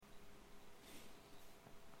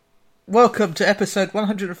welcome to episode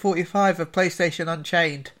 145 of PlayStation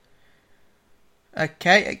Unchained.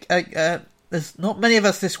 Okay, there's not many of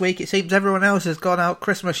us this week. It seems everyone else has gone out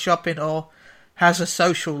Christmas shopping or has a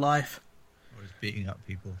social life. Or is beating up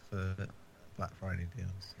people for Black Friday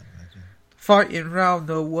deals, I imagine. Fighting round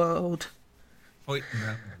the world. Fighting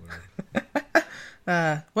round the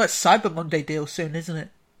world. Well, it's Cyber Monday deal soon, isn't it?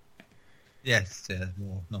 Yes, yeah,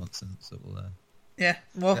 more nonsense that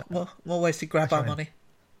will... more ways to grab our money.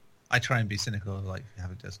 I try and be cynical, like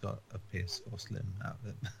having just got a PS4 Slim out of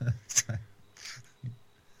it. So,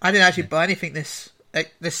 I didn't actually buy anything this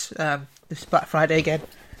Black Friday again.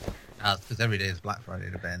 because every day is Black Friday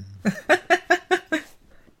to Ben.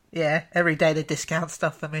 Yeah, every day they discount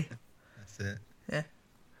stuff for me. That's it.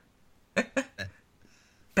 Yeah.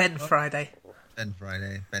 Ben Friday. Ben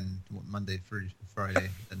Friday, Ben Monday through Friday,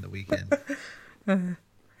 then the weekend.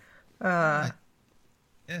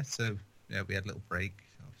 So we had a little break.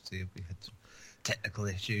 Obviously, we had some technical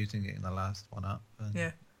issues in getting the last one up.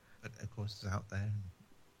 But of course, it's out there.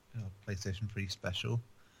 PlayStation 3 special.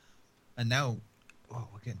 And now, we're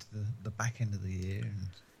getting to the back end of the year, and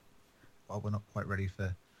while we're not quite ready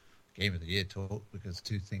for Game of the Year talk, because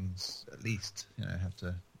two things at least, have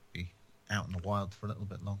to be out in the wild for a little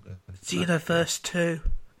bit longer. Xenoverse 2.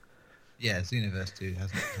 Yeah, Xenoverse 2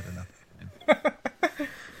 hasn't had enough time.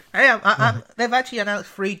 Hey, they've actually announced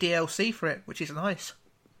free DLC for it, which is nice.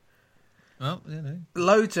 Well,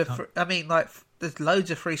 Loads of, there's loads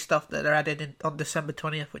of free stuff that they're adding on December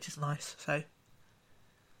 20th, which is nice. So,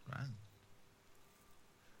 grand.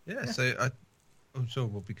 Yeah, so I'm sure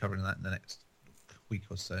we'll be covering that in the next week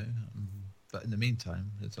or so. But in the meantime,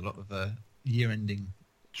 there's a lot of year-ending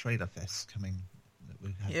trailer fests coming that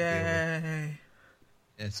we have to deal with.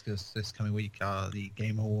 Yes, because this coming week are the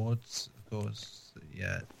Game Awards, of course.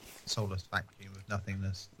 The soulless vacuum of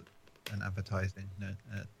nothingness and advertising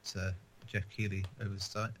at Jeff Keighley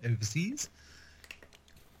overseas.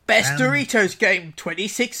 Best Doritos game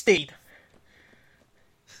 2016.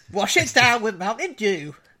 Wash it down with Mountain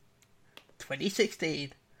Dew.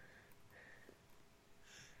 2016.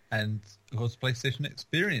 And of course, PlayStation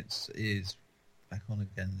Experience is back on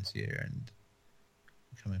again this year, and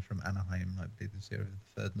coming from Anaheim, I believe this year,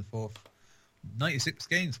 the 3rd and the 4th. 96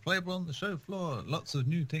 games playable on the show floor. Lots of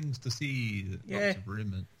new things to see. Lots of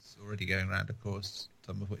rumours already going around, of course,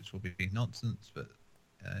 some of which will be nonsense, but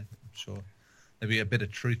I'm sure there'll be a bit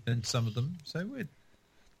of truth in some of them. So we're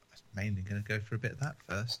mainly going to go for a bit of that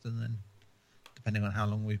first, and then, depending on how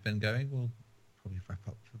long we've been going, we'll probably wrap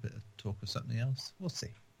up for a bit of talk of something else. We'll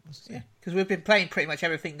see. Yeah, because we've been playing pretty much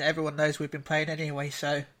everything that everyone knows we've been playing anyway,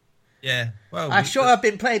 so... Yeah, well... I've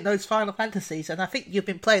been playing those Final Fantasies, and I think you've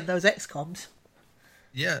been playing those XCOMs.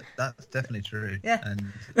 Yeah, that's definitely true. Yeah.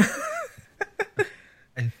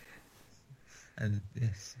 And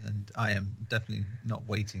yes, and I am definitely not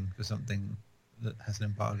waiting for something that has an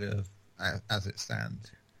embargo of, as it stands,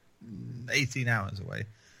 18 hours away.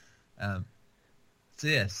 So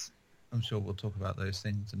yes, I'm sure we'll talk about those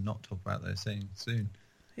things and not talk about those things soon.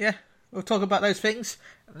 Yeah, we'll talk about those things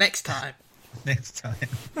next time. Next time.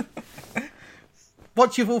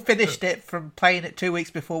 Once you've all finished it from playing it 2 weeks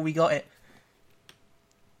before we got it.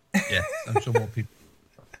 Yeah, I'm sure more people...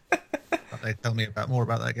 They tell me more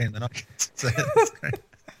about that game than I can. So that's great.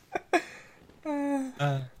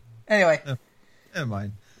 Anyway. Never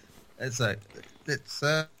mind. Let's start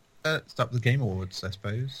with the Game Awards, I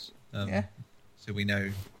suppose. So we know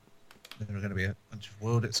there are going to be a bunch of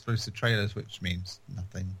world-exclusive trailers, which means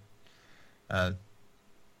nothing.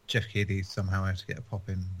 Jeff Keighley somehow had to get a pop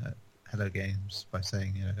in at Hello Games by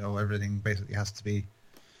saying, everything basically has to be,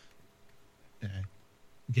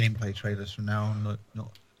 gameplay trailers from now on,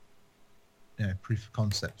 not proof of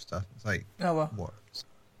concept stuff. It's like, what? It's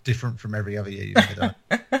different from every other year you've ever done.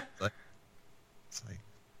 It's like,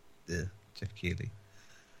 Jeff Keighley.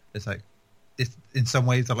 It's like, in some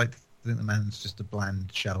ways I like to think the man's just a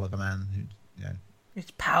bland shell of a man who,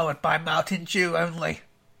 It's powered by Mountain Dew only.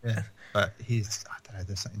 Yeah, but he's, I don't know,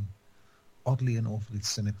 there's something oddly and awfully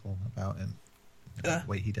cynical about him, the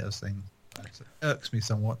way he does things. It irks me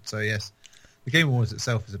somewhat. So yes, the Game Awards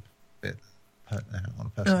itself is a bit, on a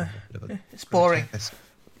personal level, it's boring. It's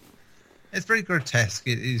very grotesque.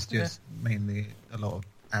 It is just mainly a lot of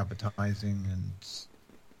advertising, and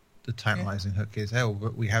the tantalising hook is,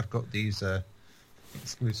 but we have got these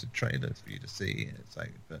exclusive trailers for you to see. It's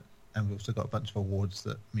like, and we've also got a bunch of awards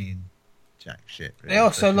that mean jack shit. Really. They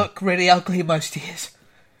also look really ugly most years.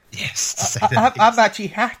 Yes, I'm actually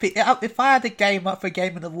happy. If I had a game up for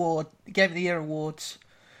Game of the Year awards,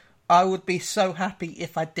 I would be so happy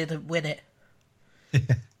if I didn't win it.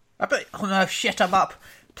 I'd be like, oh no, shit, I'm up.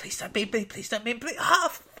 Please don't be me, please don't be me.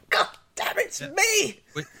 Oh, God. damn, it's me!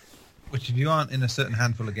 Which, if you aren't in a certain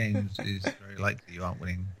handful of games, is very likely you aren't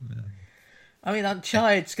winning. I mean,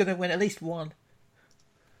 Uncharted's going to win at least one.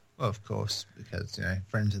 Well, of course, because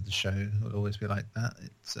friends of the show will always be like that.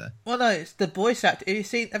 It's well, no, it's the voice actor.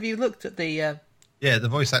 Have you looked at the? The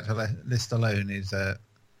voice actor list alone is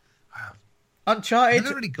Uncharted.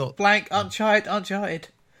 Never really got blank. Uncharted.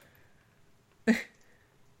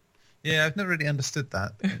 Yeah, I've never really understood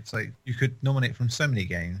that. It's like you could nominate from so many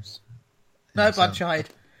games. No, Uncharted.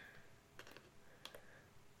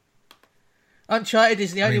 Uncharted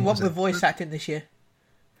is the only one with voice acting this year.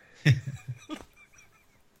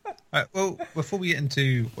 Right, well, before we get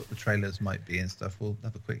into what the trailers might be and stuff, we'll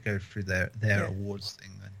have a quick go through their awards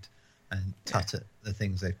thing and tut at the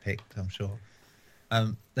things they've picked, I'm sure.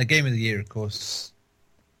 Their Game of the Year, of course,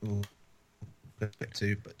 we'll get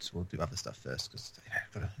to, but we'll do other stuff first because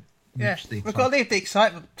we've got to leave the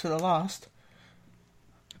excitement to the last.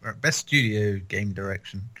 Right, Best Studio Game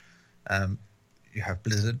Direction. You have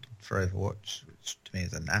Blizzard for Overwatch, which to me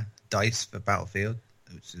is a nah. DICE for Battlefield,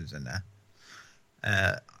 which is a nah.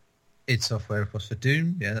 id Software, of course, for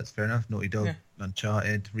Doom. Yeah, that's fair enough. Naughty Dog,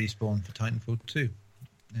 Uncharted, Respawn for Titanfall 2.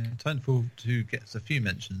 Titanfall 2 gets a few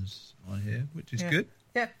mentions on here, which is good.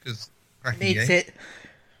 Yeah. Because needs game.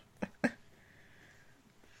 It.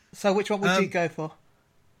 So which one would you go for?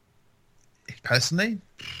 Personally,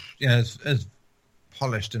 as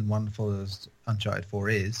polished and wonderful as Uncharted 4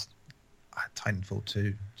 is, Titanfall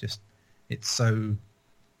 2, it's so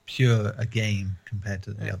pure a game compared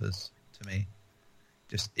to the others to me.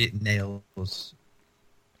 Just it nails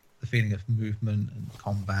the feeling of movement and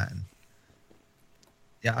combat, and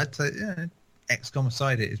I'd say XCOM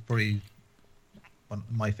aside, it is probably one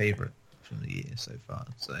of my favourite from the year so far.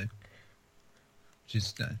 So, which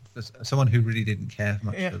is for someone who really didn't care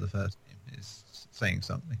much for the first game, is saying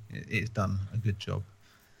something. It's done a good job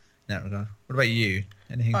in that regard. What about you?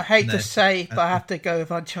 Anything? I hate to say, but I have to go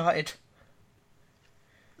with Uncharted.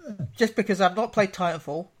 Just because I've not played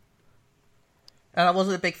Titanfall, and I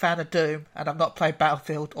wasn't a big fan of Doom, and I've not played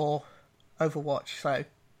Battlefield or Overwatch, so I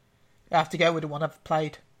have to go with the one I've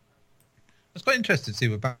played. I was quite interested to see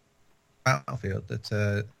with Battlefield that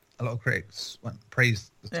a lot of critics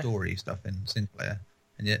praised the story stuff in single player,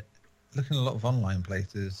 and yet looking at a lot of online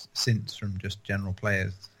places since from just general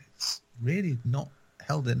players, it's really not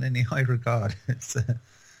held in any high regard. It's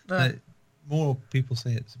more people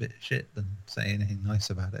say it's a bit shit than say anything nice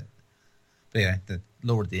about it. But the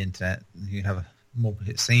lore of the internet, you have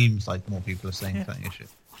it seems like more people are saying something is shit.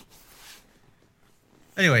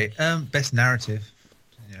 Anyway, best narrative,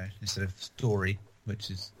 instead of story, which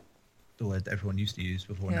is the word that everyone used to use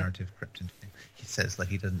before narrative crept into it. He says like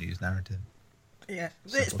he doesn't use narrative. Yeah,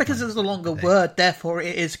 it's because it's a longer word, therefore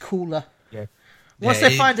it is cooler. Yeah. Once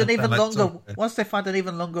they find an even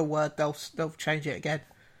longer word, they'll change it again.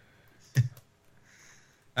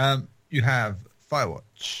 You have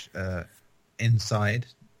Firewatch, Inside,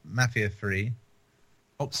 Mafia 3,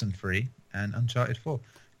 Oxenfree, and Uncharted 4.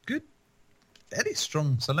 Good, very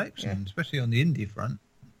strong selection, especially on the indie front.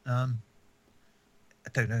 I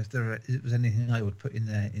don't know if there was anything I would put in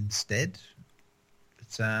there instead,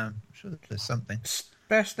 but I'm sure there's something.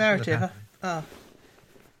 Best narrative.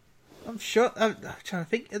 I'm sure. I'm trying to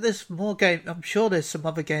think. There's more games. I'm sure there's some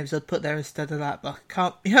other games I'd put there instead of that, but I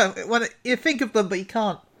can't. When you think of them, but you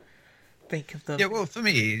can't think of them. Yeah, well, for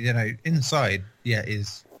me, Inside,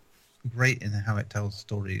 is great in how it tells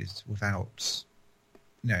stories without,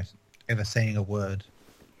 ever saying a word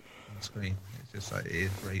on screen. It's just like it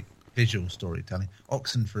is great visual storytelling.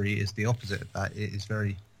 Oxenfree is the opposite of that. It is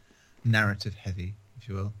very narrative heavy, if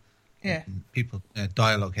you will. Yeah. And people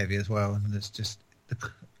dialogue heavy as well, and there's just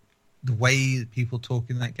the way that people talk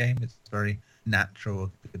in that game. It's very natural,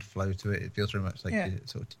 good flow to it. It feels very much like a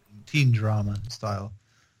sort of teen drama style,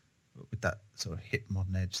 but with that sort of hip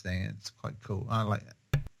modern edge thing. It's quite cool. I like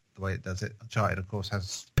the way it does it. Uncharted, of course,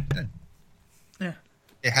 has it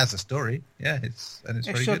has a story. Yeah, it's it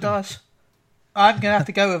very sure good. Does. I'm gonna have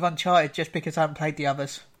to go with Uncharted just because I haven't played the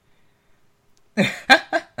others. I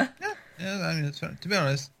mean, to be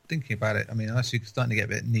honest, thinking about it, I mean, unless you're starting to get a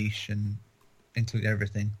bit niche and include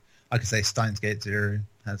everything, I could say Steins Gate Zero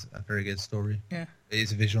has a very good story. Yeah, it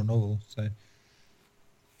is a visual novel. So,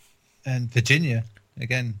 and Virginia,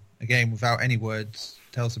 again, a game without any words,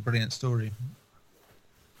 tells a brilliant story.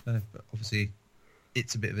 But obviously,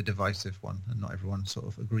 it's a bit of a divisive one, and not everyone sort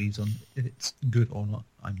of agrees on if it's good or not.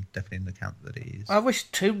 I'm definitely in the camp that it is. I wish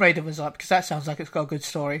Tomb Raider was up because that sounds like it's got a good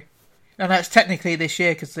story. And that's technically this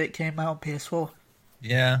year because it came out on PS4.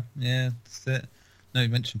 Yeah, that's it. No, you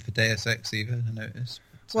mentioned for Deus Ex either, I noticed.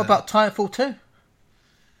 What about Titanfall 2?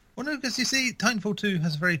 Well, no, because you see, Titanfall 2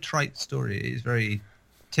 has a very trite story. It's very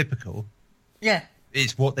typical. Yeah.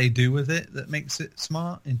 It's what they do with it that makes it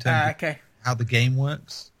smart in terms of how the game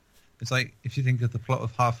works. It's like, if you think of the plot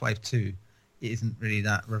of Half-Life 2, it isn't really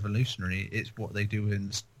that revolutionary. It's what they do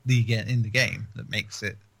in the game that makes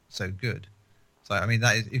it so good. So, I mean,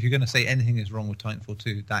 that is, if you're going to say anything is wrong with Titanfall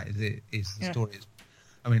 2, that is it, is the story.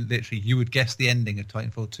 I mean, literally, you would guess the ending of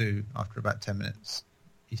Titanfall 2 after about 10 minutes,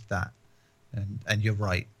 if that. And you're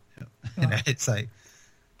right. You know, it's like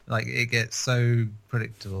it gets so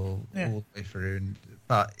predictable all the way through,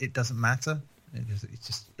 but it doesn't matter.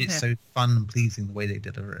 It's so fun and pleasing the way they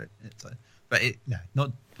deliver it. It's like, but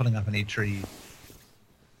not pulling up any tree.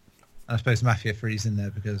 I suppose Mafia 3's in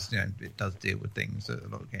there because it does deal with things that a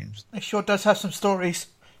lot of games. It sure does have some stories.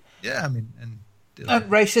 Yeah, I mean, and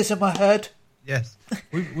racism, I heard. Yes,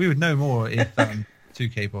 we would know more if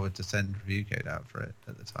 2K bothered to send review code out for it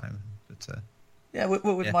at the time. But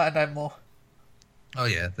we might have known more. Oh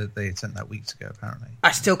yeah, they sent that weeks ago apparently.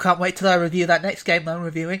 I still can't wait till I review that next game I'm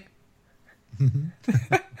reviewing.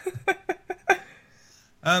 If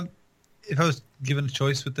I was given a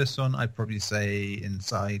choice with this one, I'd probably say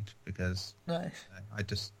Inside because nice.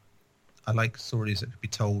 I like stories that could be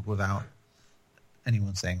told without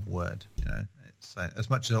anyone saying a word. It's as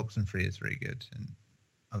much as Oxenfree is very good, and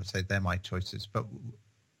I would say they're my choices. But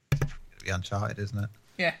it's going to be Uncharted, isn't it?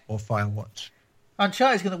 Yeah. Or Firewatch.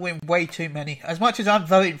 Uncharted's going to win way too many. As much as I'm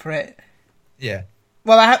voting for it. Yeah.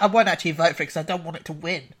 Well, I won't actually vote for it because I don't want it to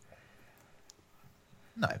win.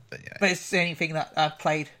 No, but yeah. But it's the only thing that I've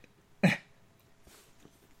played.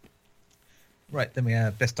 Right, then we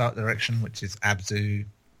have Best Art Direction, which is Abzu,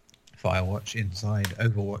 Firewatch, Inside,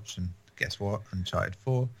 Overwatch, and guess what? Uncharted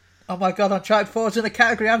 4. Oh my god, Uncharted 4 is in the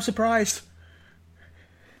category. I'm surprised.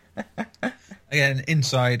 Again,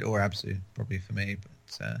 Inside or Abzu, probably for me.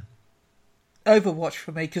 But Overwatch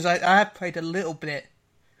for me, because I have played a little bit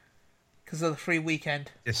because of the free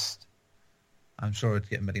weekend. I'm sure I'd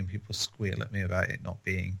get a million people squeal at me about it not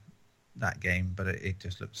being that game, but it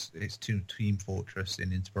just looks, it's too Team Fortress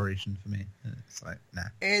in inspiration for me. It's like, nah.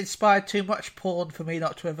 It inspired too much porn for me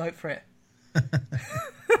not to vote for it.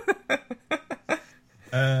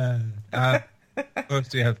 Of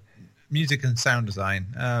course, we have music and sound design.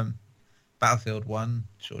 Battlefield 1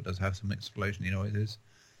 sure does have some explosion noises.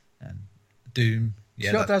 And Doom,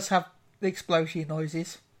 does have the explosion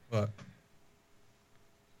noises. What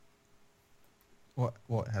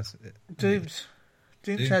has it? Doom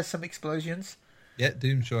has some explosions. Yeah,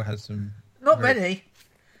 Doom sure has some. Not many.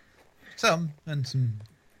 Some, and some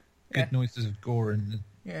good noises of gore and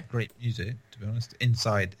great music, to be honest.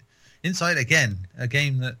 Inside again, a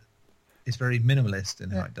game that is very minimalist in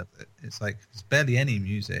how it does it. It's like there's barely any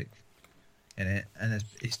music in it, and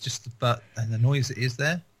it's just and the noise that is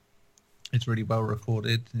there, it's really well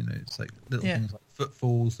recorded. It's like little things like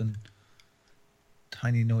footfalls and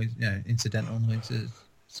tiny noise, incidental noises.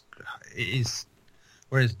 It is.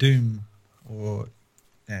 Whereas Doom or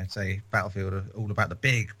say Battlefield are all about the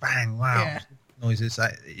big bang wow noises.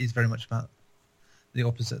 That is very much about the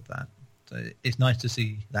opposite of that. So it's nice to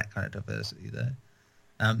see that kind of diversity there.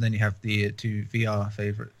 Then you have the two VR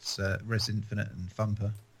favourites, Res Infinite and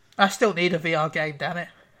Thumper. I still need a VR game, damn it.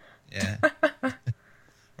 Yeah.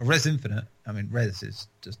 Res Infinite, I mean, Res is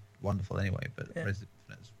just wonderful anyway, but Res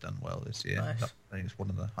Infinite's done well this year. Nice. I think it's one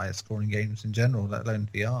of the highest scoring games in general, let alone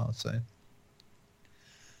VR. So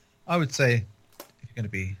I would say if you're going to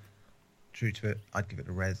be true to it, I'd give it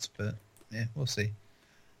a Res, but we'll see.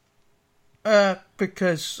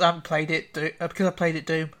 Because I played it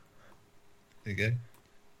Doom. There you go.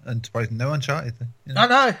 And surprising, no Uncharted. I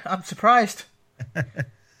know, I'm surprised. I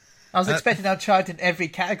was expecting Uncharted in every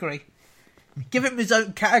category. Give him his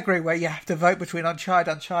own category where you have to vote between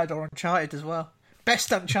Uncharted, or Uncharted as well.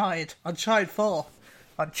 Best Uncharted, Uncharted 4,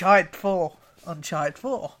 Uncharted 4, Uncharted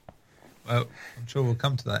 4. Well, I'm sure we'll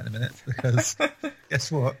come to that in a minute, because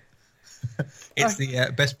guess what? It's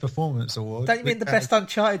the Best Performance Award. Don't you mean the Best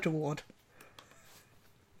Uncharted Award?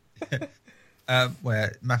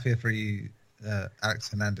 Where Mafia 3, Alex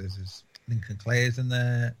Hernandez is Lincoln Clay is in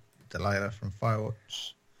there, Delilah from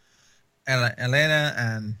Firewatch, Elena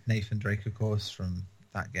and Nathan Drake, of course, from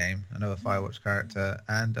that game, another Firewatch character,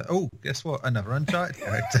 and guess what? Another Uncharted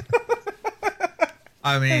character.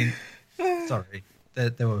 I mean, sorry,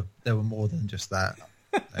 there were more than just that.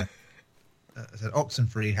 I said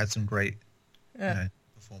Oxenfree had some great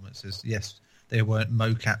performances. Yes, they weren't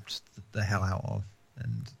mocapped the hell out of,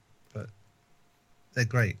 but they're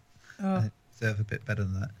great. They deserve a bit better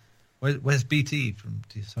than that. Where's BT from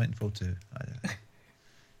Titanfall 2? I don't know.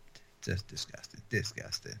 Just disgusting.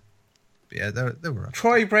 But yeah, they were up.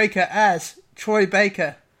 Troy Baker as Troy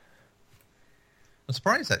Baker. I'm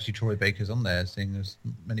surprised actually Troy Baker's on there, seeing as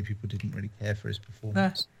many people didn't really care for his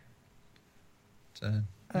performance. So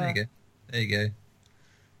there you go. There you go.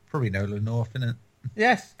 Probably Nolan North, isn't it?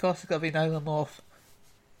 Yes, of course it's got to be Nolan North.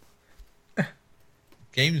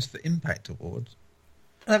 Games for Impact Awards.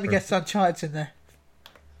 Let me guess, Uncharted's in there.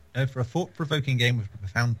 For a thought-provoking game with a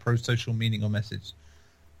profound pro-social meaning or message.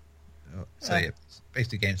 So yeah, it's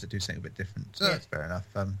basically games that do something a bit different. So that's fair enough.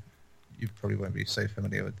 You probably won't be so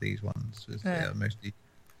familiar with these ones. They're mostly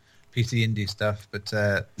PC indie stuff, but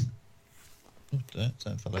don't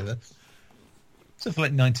follow that. So for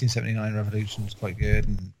like 1979 Revolution is quite good,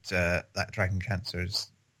 and that Dragon Cancer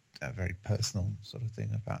is a very personal sort of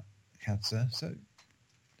thing about cancer. So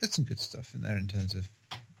there's some good stuff in there in terms of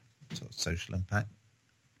sort of social impact.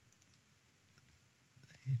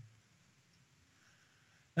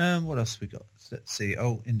 What else we got? Let's see.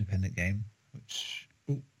 Independent game, which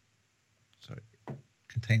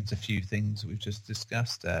contains a few things that we've just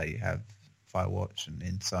discussed. You have Firewatch and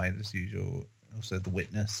Inside as usual. Also The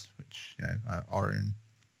Witness, which our own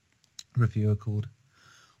reviewer called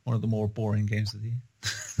one of the more boring games of the year.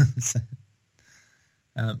 So,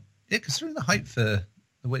 considering the hype for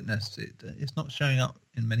The Witness, it's not showing up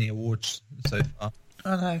in many awards so far.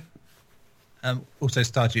 I know. Also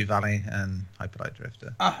Stardew Valley and Hyper Light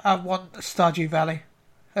Drifter. I want Stardew Valley.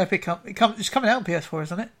 I hope it's coming out on PS4,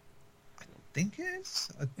 isn't it? I think it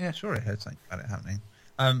is. I'm sure I heard something about it happening.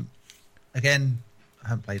 Again, I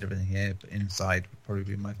haven't played everything here, but Inside would probably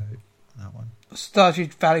be my vote on that one.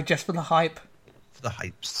 Stardew Valley just for the hype. For the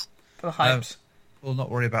hypes. For the hypes. We'll not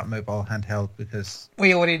worry about mobile handheld because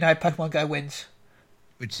we already know Pokemon Go wins.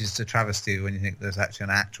 Which is a travesty when you think there's actually an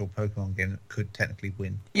actual Pokemon game that could technically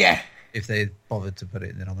win. Yeah. If they bothered to put it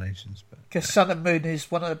in the nominations. Because Sun and Moon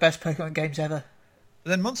is one of the best Pokemon games ever. But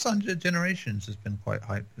then Monster Hunter Generations has been quite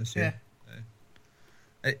hyped this year.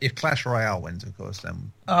 So, if Clash Royale wins, of course,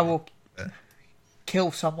 then I will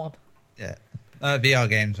kill someone. Yeah. VR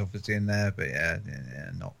games obviously in there, but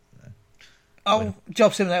not.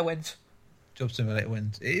 Job Simulator wins. Job Simulator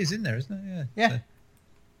wins. It is in there, isn't it? Yeah. So,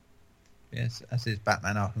 yes, as is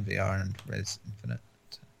Batman Arkham VR and Res Infinite.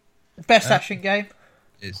 Best action game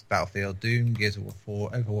is Battlefield, Doom, Gears of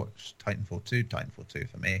War 4, Overwatch, Titanfall 2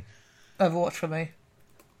 for me. Overwatch for me.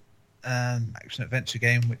 Action adventure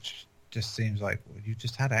game, which just seems like you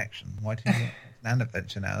just had action. Why didn't you an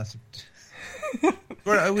adventure now?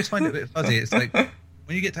 Well, I always find it a bit fuzzy. It's like when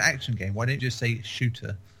you get to action game, why don't you just say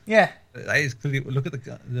shooter? Yeah, that is clearly. Look at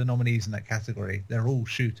the nominees in that category; they're all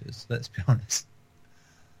shooters. Let's be honest.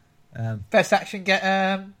 Best action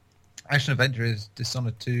game. Action adventure is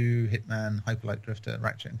Dishonored 2, Hitman, Hyper Light Drifter,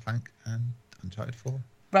 Ratchet and Clank, and Uncharted 4.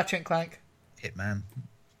 Ratchet and Clank. Hitman.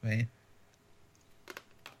 For me.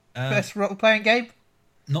 Best role-playing game?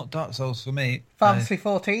 Not Dark Souls for me. Fantasy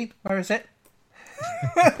 14. Where is it?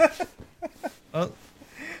 Well,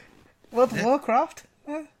 World of Warcraft.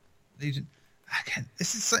 Legion. Again,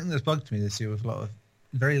 this is something that's bugged me this year with a lot of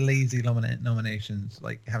very lazy nominations,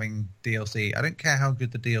 like having DLC. I don't care how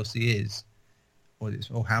good the DLC is.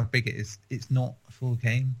 Or how big it is. It's not a full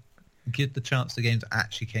game. Give the chance to games that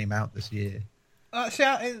actually came out this year.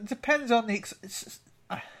 It depends on the...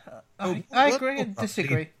 I agree and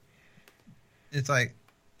disagree. It's like,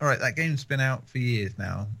 all right, that game's been out for years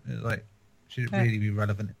now. It's like, should it really be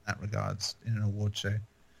relevant in that regards in an award show?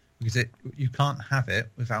 Because you can't have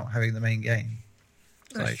it without having the main game.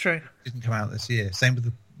 That's true. It didn't come out this year. Same with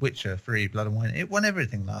The Witcher 3, Blood and Wine. It won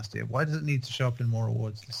everything last year. Why does it need to show up in more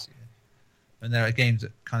awards this year? And there are games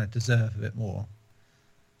that kind of deserve a bit more.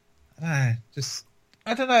 I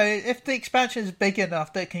don't know. If the expansion is big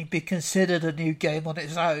enough, that can be considered a new game on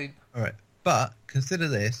its own. All right, but consider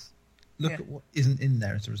this. Look at what isn't in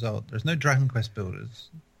there as a result. There's no Dragon Quest Builders.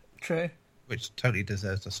 True. Which totally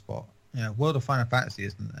deserves a spot. World of Final Fantasy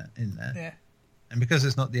isn't in there. Yeah. And because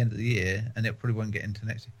it's not the end of the year, and it probably won't get into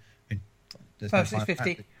next year. I mean, there's no Final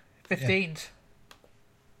 15s. Yeah.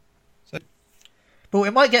 So, but we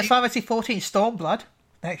might get Final Fantasy 14 Stormblood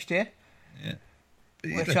next year. Yeah.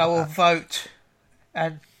 Which I will vote.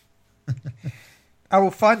 And I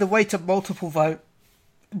will find a way to multiple vote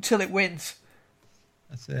until it wins.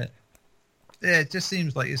 That's it. Yeah, it just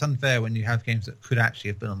seems like it's unfair when you have games that could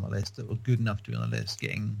actually have been on the list, that were good enough to be on the list,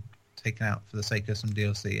 getting taken out for the sake of some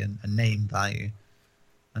DLC and name value.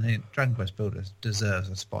 I think Dragon Quest Builders deserves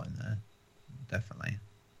a spot in there. Definitely.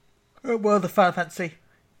 World of Final Fantasy.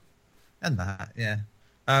 And that, yeah.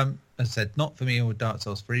 As I said, not for me or Dark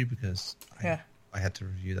Souls 3 because I had to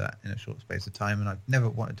review that in a short space of time, and I've never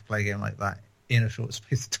wanted to play a game like that in a short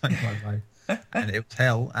space of time in my life. And it was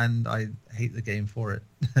hell, and I hate the game for it.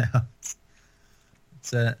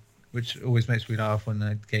 Which always makes me laugh when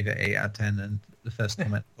I gave it 8 out of 10, and the first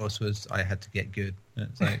comment, of course, was I had to get good. And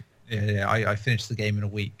it's like, I finished the game in a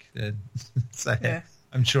week. So Yeah.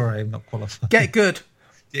 I'm sure I am not qualified. Get good.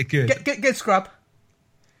 Get good. Get scrub.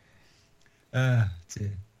 Dear.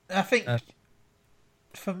 I think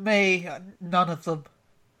for me, none of them.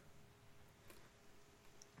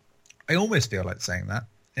 I almost feel like saying that.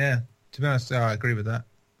 Yeah, to be honest, I agree with that.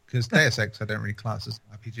 Because Deus Ex I don't really class as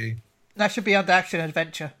an RPG. That should be under action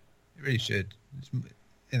adventure. It really should. It's,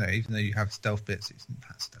 even though you have stealth bits, it's not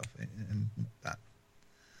that stealth. And that,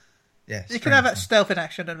 yeah. You can have that stealth in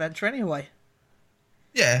action adventure anyway.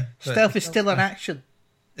 Yeah. Stealth is still an action.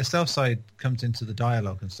 The stealth side comes into the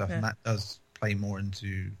dialogue and stuff, and that does play more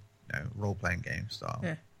into role-playing game style.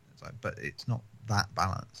 Yeah. It's like, but it's not that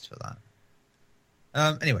balanced for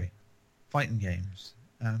that. Anyway, fighting games.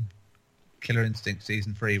 Killer Instinct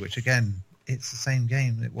Season 3, which again, it's the same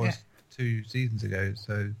game it was 2 seasons ago.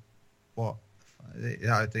 So, what?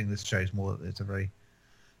 I think this shows more that it's a very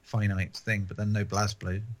finite thing, but then no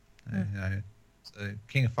BlazBlue. So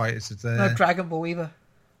King of Fighters is there. No Dragon Ball either.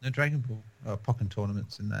 No Dragon Ball. Pokken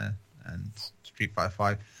tournaments in there, and Street Fighter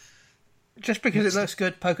 5. Just because it looks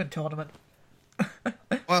good, Pokken tournament.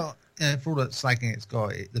 Well, for all that slagging it's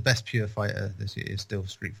got, the best pure fighter this year is still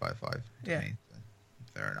Street Fighter 5. To me, so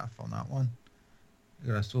fair enough on that one.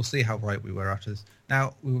 We'll see how right we were after this.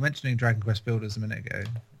 Now, we were mentioning Dragon Quest Builders a minute ago,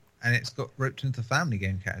 and it's got roped into the family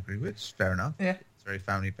game category, which is fair enough. Yeah. It's very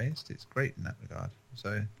family-based. It's great in that regard.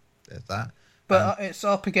 So, there's that. But it's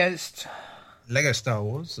up against... Lego Star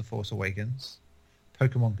Wars, The Force Awakens,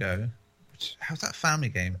 Pokemon Go. How's that family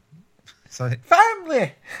game? It's like,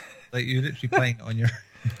 family! Like you're literally playing it on your...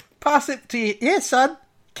 Pass it to you. Here, son.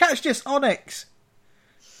 Catch this Onyx.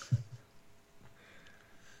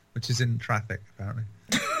 Which is in traffic, apparently.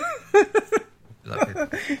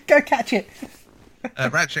 Go catch it.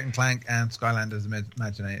 Ratchet and Clank and Skylanders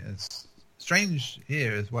Imaginators. Strange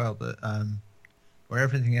here as well that where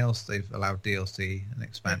everything else they've allowed DLC and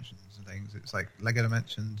expansions and things, it's like Lego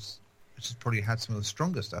Dimensions, which has probably had some of the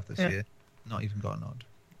stronger stuff this year, not even got a nod.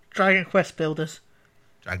 Dragon Quest Builders.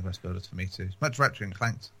 Dragon Quest Builders for me too. As much Ratchet and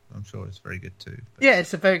Clank, I'm sure it's very good too. But... Yeah,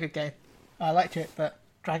 it's a very good game. I liked it, but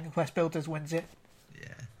Dragon Quest Builders wins it.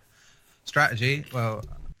 Yeah. Strategy, well,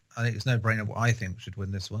 I think it's no brainer what I think should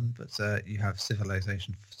win this one, but you have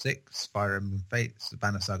Civilization 6, Fire Emblem Fates,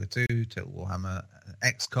 Banner Saga 2, Total Warhammer,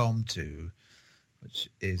 XCOM 2, which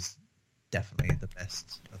is definitely the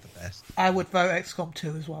best of the best. I would vote XCOM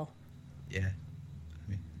 2 as well. Yeah. I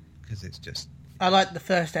mean, because it's just... I like the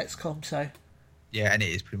first XCOM, so... Yeah, and it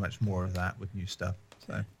is pretty much more of that with new stuff.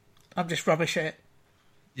 So I'm just rubbish at it.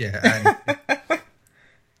 Yeah, and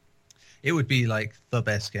it would be like the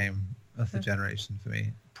best game of the generation for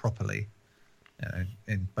me, properly,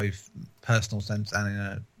 in both personal sense and in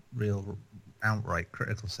a real outright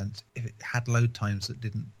critical sense. If it had load times that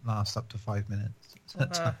didn't last up to 5 minutes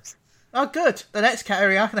at times. Oh, good. The next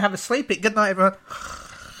category, I can have a sleep it. Good night, everyone.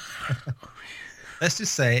 Let's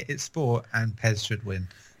just say it's sport and Pez should win.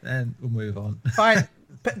 Then we'll move on. Fine.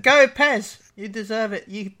 Go, Pez. You deserve it.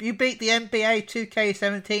 You beat the NBA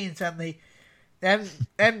 2K17s and the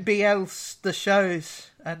NBLs, the shows,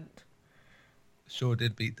 and... Sure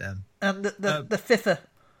did beat them. And the FIFA.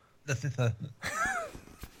 The FIFA.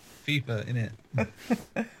 FIFA,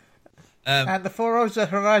 innit? And the Forza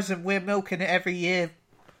Horizon, we're milking it every year.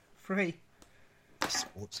 Free.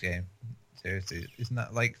 Sports game. Seriously. Isn't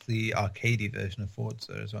that like the arcadey version of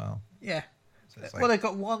Forza as well? Yeah. So it's well, they've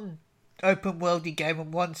got one open worldy game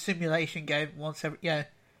and one simulation game once every... Yeah.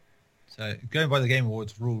 So, going by the Game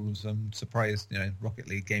Awards rules, I'm surprised, Rocket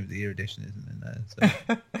League Game of the Year edition isn't in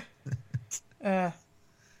there.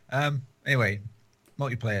 So. Anyway,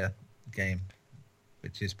 multiplayer game,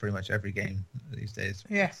 which is pretty much every game these days.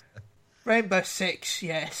 Yeah. Rainbow Six,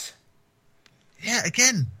 yes. Yeah,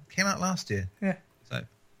 again, came out last year. Yeah.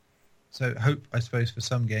 So hope, I suppose, for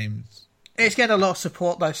some games. It's getting a lot of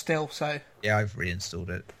support though still, so. Yeah, I've reinstalled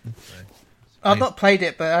it. So I've not played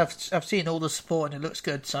it, but I've seen all the support and it looks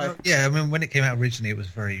good. So yeah, I mean, when it came out originally, it was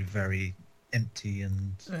very, very empty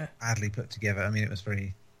and badly put together. I mean, it was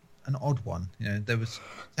an odd one. There was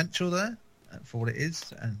potential there for what it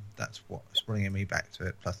is, and that's what's bringing me back to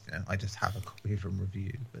it. Plus, I just have a copy from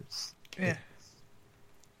review, but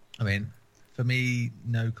I mean, for me,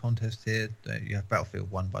 no contest here. You have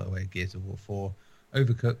Battlefield 1, by the way, Gears of War 4,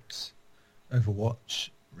 Overcooked, Overwatch,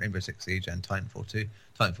 Rainbow Six Siege, and Titanfall 2.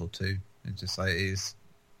 Titanfall 2, it's just like, is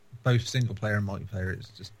both single player and multiplayer. It's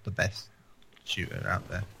just the best shooter out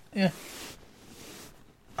there. Yeah.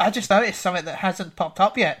 I just noticed something that hasn't popped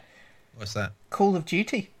up yet. What's that? Call of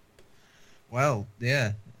Duty. Well,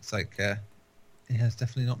 yeah, it's like it has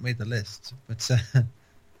definitely not made the list. But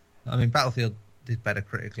I mean, Battlefield did better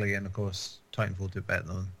critically, and of course Titanfall did better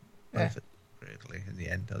than Yeah. both critically. In the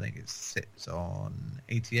end, I think it sits on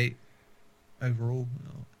 88 overall,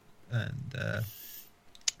 and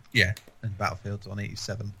and Battlefield's on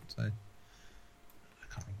 87. So I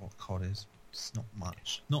can't remember what COD is. It's not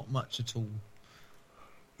much at all.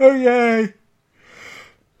 Oh yay!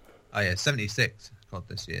 Oh yeah, 76 COD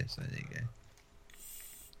this year. So there you go.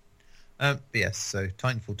 But yes, so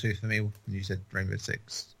Titanfall 2 for me. And you said Rainbow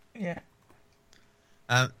Six. Yeah.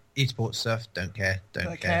 Esports stuff, don't care.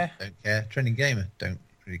 Trending gamer, don't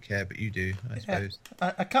really care, but you do, I suppose.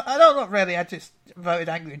 I can't. I don't, not really. I just voted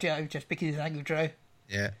Angry Joe just because he's Angry Joe.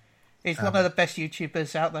 Yeah. He's one of the best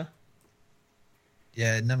YouTubers out there.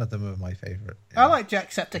 Yeah, none of them are my favourite. I like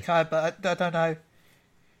Jacksepticeye, but I don't know.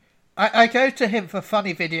 I go to him for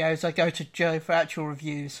funny videos. I go to Joe for actual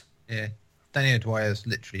reviews. Yeah. Danny O'Dwyer's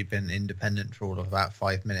literally been independent for all of about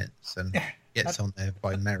 5 minutes and gets on there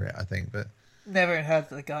by merit, I think. But never heard of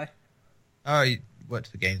the guy. Oh, he worked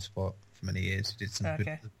for GameSpot for many years. He did some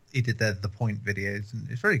good. He did the point videos, and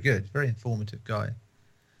it's very good. Very informative guy.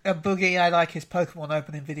 Boogie, I like his Pokemon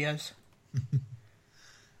opening videos.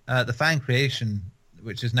 The fan creation,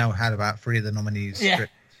 which has now had about 3 of the nominees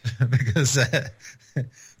stripped, because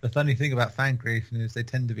the funny thing about fan creation is they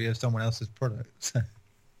tend to be of someone else's products.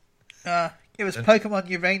 It was Pokemon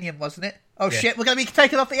Uranium, wasn't it? Oh shit, we're going to be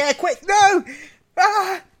taken off the air, quick, no!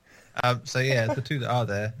 Ah! So yeah, the 2 that are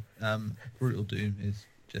there, Brutal Doom is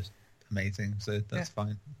just amazing, so that's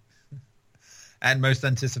fine. And most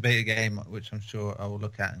anticipated game, which I'm sure I will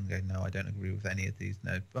look at and go, no, I don't agree with any of these.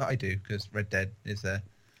 No, but I do, because Red Dead is there.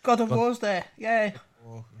 God of War's there, yay.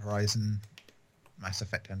 Horizon, Mass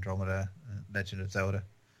Effect Andromeda, Legend of Zelda.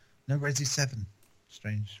 No Resi 7.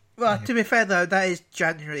 Strange. Well, to be fair though, that is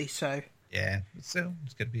January, so... Yeah, but still,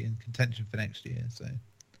 it's going to be in contention for next year, so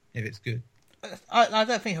if it's good. I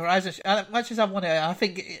don't think Horizon... As much as I want it, I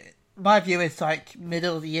think my view is like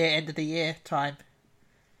middle of the year, end of the year time.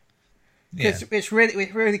 Because it's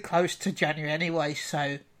really close to January anyway,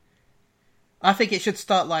 so I think it should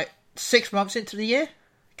start like 6 months into the year.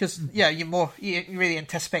 Because you really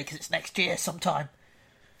anticipate because it's next year sometime.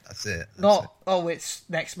 That's it. It's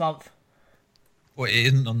next month. Well, it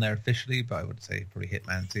isn't on there officially, but I would say probably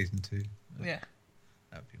Hitman Season 2. Yeah,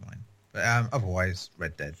 that would be mine. But otherwise,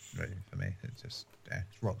 Red Dead really for me. It's just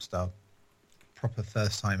it's Rockstar, proper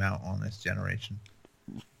first time out on this generation.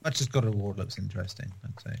 Much as God of War looks interesting,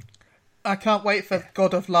 I'd say. I can't wait for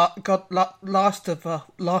Last of War.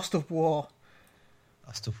 Last of War.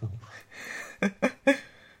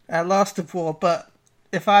 Last of War, but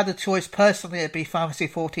if I had a choice personally, it'd be Final Fantasy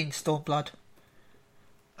 14 Stormblood.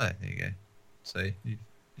 Oh, there you go. So,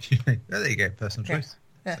 there you go, personal choice.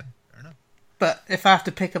 Yeah. So, fair enough. But if I have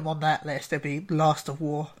to pick them on that list, it'd be Last of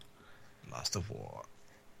War. Last of War.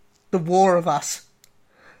 The War of Us.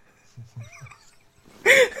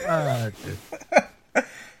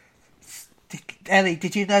 Ellie,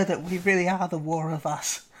 did you know that we really are the War of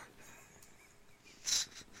Us?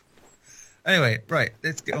 Anyway, right,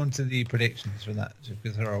 let's get on to the predictions from that,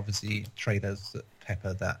 because there are obviously trailers that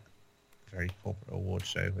pepper that very corporate award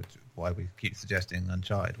show, which is why we keep suggesting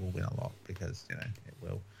Uncharted will win a lot, because, it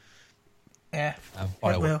will. Yeah,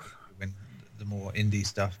 it will. Win the more indie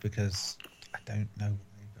stuff, because I don't know.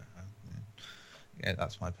 But,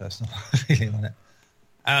 that's my personal feeling on it.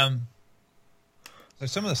 So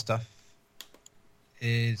some of the stuff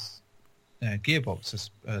is... Gearbox is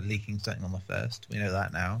leaking something on the 1st. We know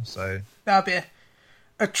that now, so... That'll be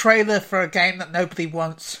a trailer for a game that nobody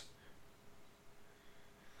wants.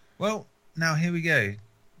 Well, now here we go.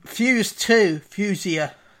 Fuse 2,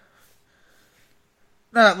 Fusia.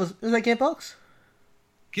 No, was that Gearbox?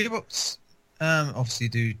 Gearbox obviously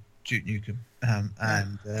do Duke Nukem,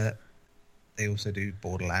 and they also do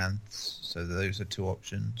Borderlands, so those are 2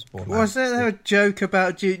 options. Was there a joke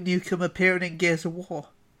about Duke Nukem appearing in Gears of War?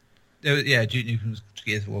 Yeah, Duke Nukem's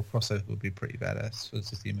Gears of War crossover would be pretty badass for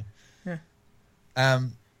Tsushima. Yeah.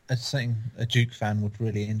 It's something a Duke fan would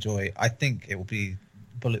really enjoy. I think it will be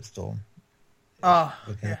Bulletstorm. Oh,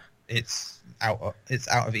 yeah. It's out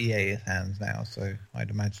of EA's hands now, so I'd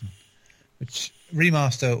imagine. Which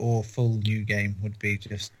remaster or full new game would be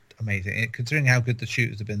just amazing. Considering how good the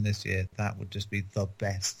shooters have been this year, that would just be the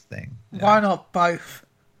best thing. Why not both?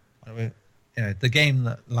 The game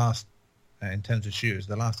that last, in terms of shooters,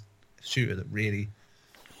 the last shooter that really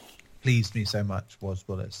pleased me so much was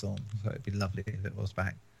Bulletstorm, so it'd be lovely if it was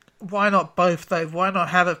back. Why not both though? Why not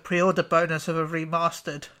have a pre-order bonus of a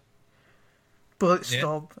remastered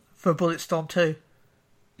Bulletstorm for Bulletstorm 2?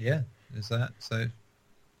 Yeah, there's that. So a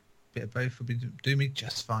bit of both would do me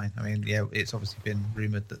just fine. I mean, it's obviously been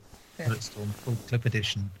rumoured that Bulletstorm Full Clip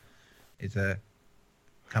Edition is a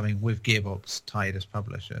coming with Gearbox tied as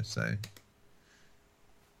publisher. So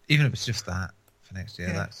even if it's just that for next year,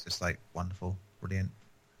 that's just like wonderful, brilliant.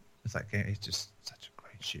 It's that game. It's just such a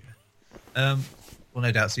great shooter. We'll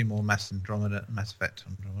no doubt see more Mass Effect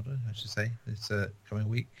Andromeda, I should say, this coming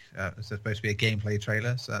week. It's supposed to be a gameplay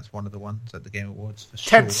trailer, so that's one of the ones at the Game Awards for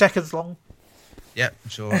sure. 10 seconds long. Yep,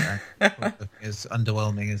 sure. As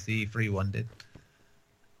underwhelming as the E3 one did.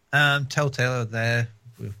 Telltale are there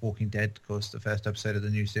with Walking Dead. Of course, the first episode of the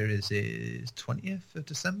new series is 20th of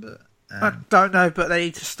December. I don't know, but they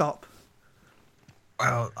need to stop.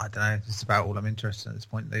 Well, I don't know. It's about all I'm interested in at this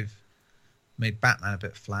point. They've made Batman a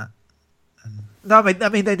bit flat. No, I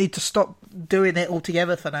mean they need to stop doing it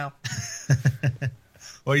altogether for now.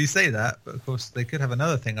 Well, you say that, but of course they could have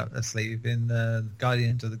another thing up their sleeve in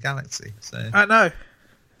Guardians of the Galaxy. So I know.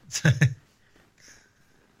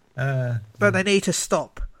 But they need to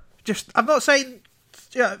stop. I'm not saying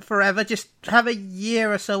forever. Just have a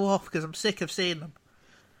year or so off because I'm sick of seeing them.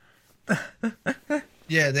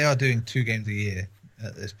 Yeah, they are doing 2 games a year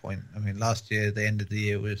at this point. I mean, last year they ended the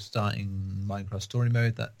year with starting Minecraft Story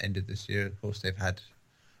Mode. That ended this year. Of course, they've had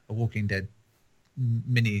a Walking Dead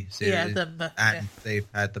mini series, and they've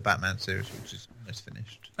had the Batman series, which is almost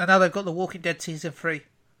finished. And now they've got the Walking Dead season 3.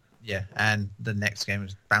 Yeah, and the next game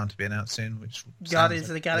is bound to be announced soon, which Guardians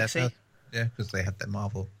of the Galaxy. Yeah, because they had their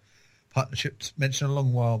Marvel partnerships mentioned a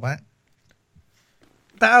long while back.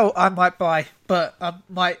 That I might buy, but I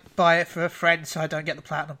might buy it for a friend so I don't get the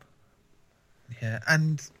platinum. Yeah,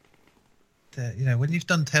 and when you've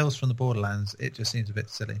done Tales from the Borderlands, it just seems a bit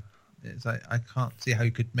silly. It's like I can't see how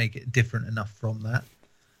you could make it different enough from that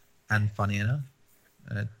and funny enough.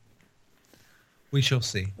 We shall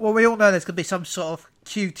see. Well, we all know there's going to be some sort of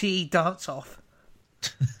QT dance-off.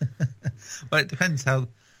 Well, it depends how...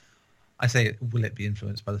 I say, will it be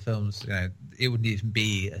influenced by the films? It wouldn't even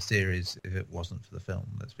be a series if it wasn't for the film,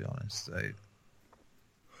 let's be honest. So,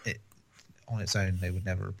 on its own, they would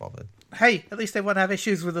never have bothered. Hey, at least they won't have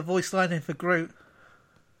issues with the voice lining for Groot.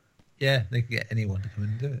 Yeah, they could get anyone to come in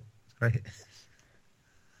and do it. It's great.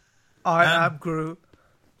 I am Groot.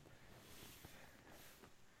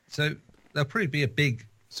 So, there'll probably be a big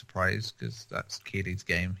surprise, because that's Keeley's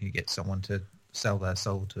game. He gets someone to sell their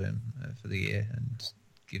soul to him for the year and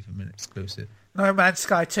give him an exclusive. No Man's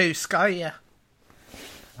Sky 2, Sky, yeah.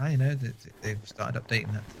 They've started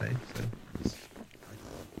updating that today, so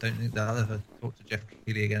I don't think they'll ever talk to Jeff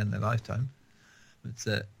Keighley again in their lifetime.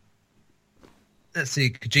 But let's see,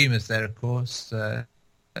 Kojima's there, of course,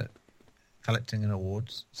 collecting an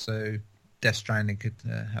awards, so Death Stranding could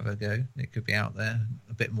have a go. It could be out there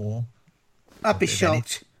a bit more. I'd be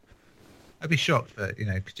shocked. I'd be shocked, but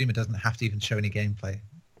Kojima doesn't have to even show any gameplay.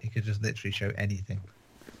 He could just literally show anything.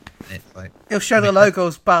 It's like he'll show the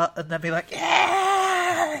logo's butt and then be like,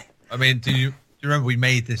 yeah. I mean, do you remember we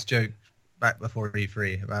made this joke back before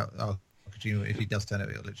E3 about Kojima, if he does turn up,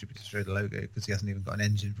 it'll literally be to show the logo because he hasn't even got an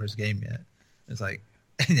engine for his game yet. It's like,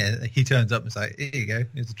 he turns up and it's like, here you go,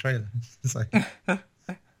 here's the trailer. It's like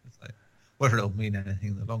whether it'll mean anything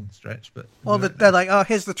in the long stretch, but or they're like, oh,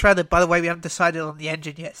 here's the trailer. By the way, we haven't decided on the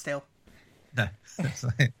engine yet. Still, no. It's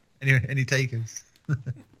like, any takers?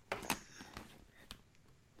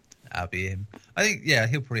 That'll be him. I think,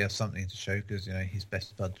 he'll probably have something to show because, he's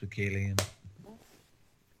best buds with Keighley and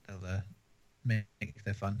they'll make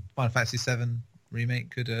their fun. Final Fantasy VII remake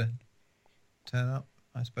could turn up,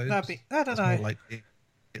 I suppose. I don't know. More likely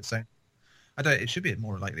at Sony. It should be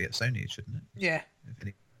more likely at Sony, shouldn't it? Yeah.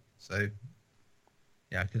 So,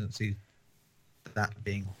 I couldn't see that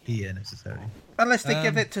being here necessarily. Unless they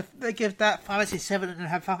give that Fantasy 7 and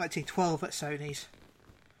have Fantasy 12 at Sony's.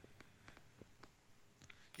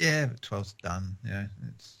 Yeah, but 12's done. Yeah,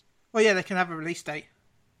 it's. Well, yeah, they can have a release date.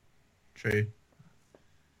 True.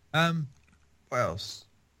 What else?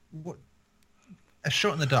 What? A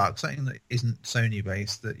shot in the dark, something that isn't Sony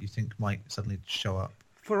based that you think might suddenly show up.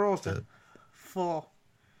 Forza 4,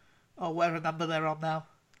 or whatever number they're on now.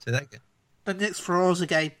 Say that again. The next Forza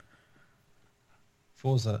game.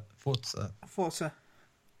 Forza.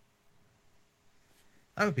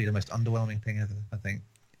 That would be the most underwhelming thing ever, I think.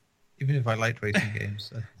 Even if I liked racing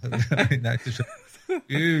games, I mean, that's just,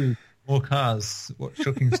 more cars. What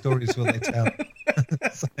shocking stories will they tell?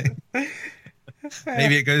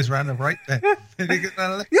 Maybe it goes round the right there. Maybe it goes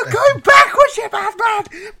round the left. You're going backwards, you bad man!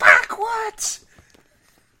 Backwards!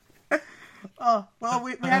 Oh well,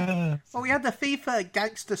 we had the FIFA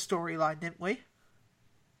gangster storyline, didn't we?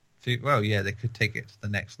 Well, yeah, they could take it to the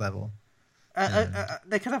next level.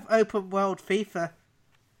 They could have open world FIFA,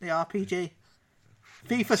 the RPG.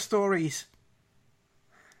 FIFA stories.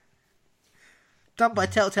 Done by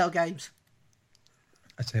Telltale Games.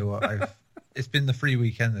 I tell you what, it's been the free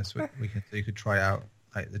weekend this weekend, so you could try out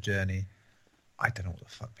like the Journey. I don't know what the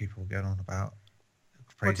fuck people are going on about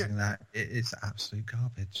praising that. It is absolute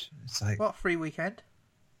garbage. It's like, what free weekend?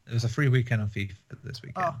 It was a free weekend on FIFA this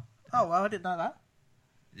weekend. Oh well, I didn't know that.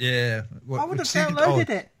 Yeah, I would have downloaded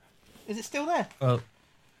it. Is it still there? Well,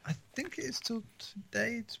 I think it is still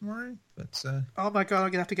today, tomorrow. But oh my god,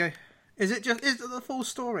 I'm gonna have to go. Is it the full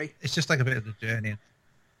story? It's just like a bit of the journey.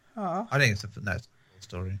 Oh, I think it's a full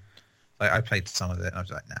story. Like, I played some of it, and I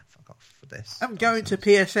was like, nah, fuck off for this. I'm going to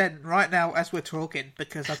PSN right now as we're talking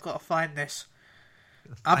because I've got to find this.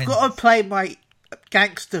 I've got to play my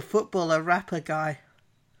gangster footballer rapper guy.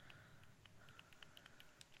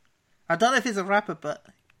 I don't know if he's a rapper, but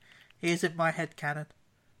he is in my head canon.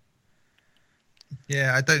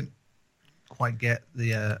 Yeah, I don't quite get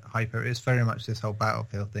the hyper. It's very much this whole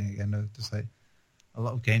Battlefield thing again. To say, a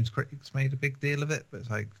lot of games critics made a big deal of it, but it's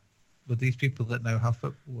like, with these people that know how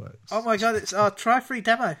football works. Oh my god, it's our try free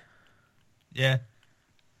demo. Yeah.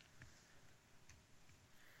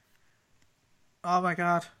 Oh my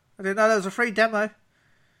god, I didn't know there was a free demo.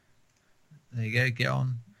 There you go. Get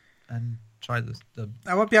on and try the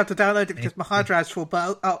I won't be able to download it because my hard drive's full,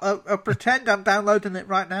 but I'll pretend I'm downloading it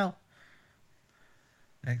right now.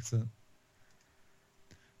 Excellent.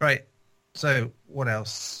 Right. So, what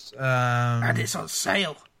else? And it's on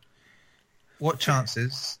sale. What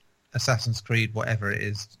chances Assassin's Creed, whatever it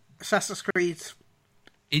is? Assassin's Creed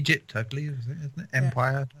Egypt, I believe, isn't it?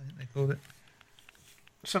 Empire, yeah. I think they called it.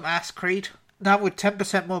 Some ass Creed. Now with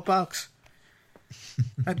 10% more bugs.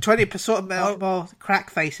 And 20% more crack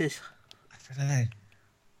faces. I don't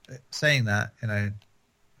know. Saying that,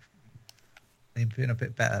 they've been a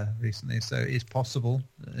bit better recently, so it's possible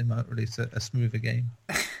that they might release a smoother game.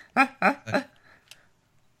 That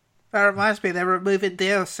reminds me, they're removing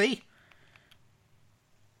DLC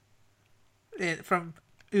from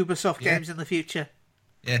Ubisoft games in the future.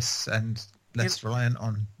 Yes, and less reliant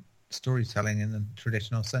on storytelling in the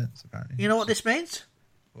traditional sense, apparently. You know what this means?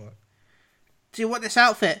 What? Do you want this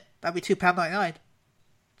outfit? That'd be £2.99.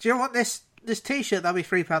 Do you want this T-shirt? That'd be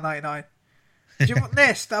 £3.99. Do you want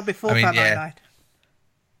this? That'd be £4.99. Yeah.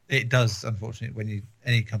 It does, unfortunately, when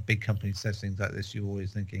any big company says things like this, you're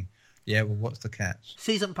always thinking, yeah, well, what's the catch?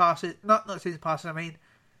 Season passes, not season passes, I mean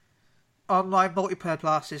online multiplayer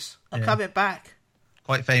passes are coming back.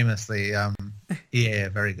 Quite famously, EA are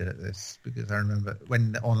very good at this, because I remember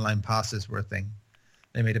when the online passes were a thing,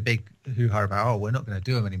 they made a big hoo-ha about, we're not going to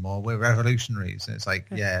do them anymore, we're revolutionaries. And it's like,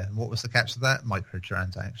 what was the catch of that?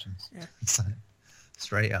 Microtransactions. Yeah. So,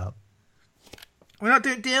 straight up. We're not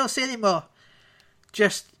doing DLC anymore.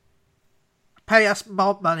 Just pay us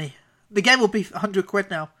mob money. The game will be £100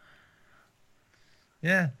 now.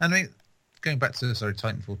 Yeah, I mean, going back to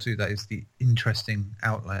Titanfall 2, that is the interesting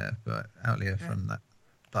outlier from that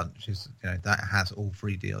bunch. Is that has all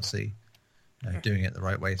free DLC, doing it the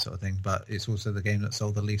right way, sort of thing. But it's also the game that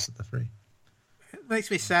sold the least of the free. It makes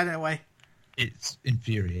me sad in a way. It's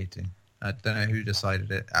infuriating. I don't know who decided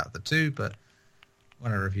it out of the two, but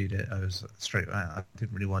when I reviewed it, I was straight. I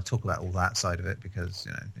didn't really want to talk about all that side of it because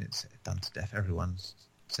it's done to death. Everyone's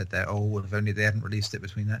said that. Oh, well, if only they hadn't released it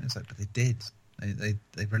between that. It's like, but they did.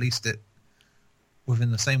 They released it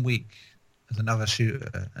within the same week as another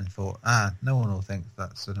shooter and thought, no one will think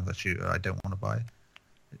that's another shooter I don't want to buy.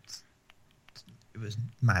 It was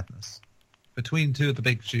madness. Between two of the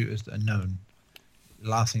big shooters that are known, the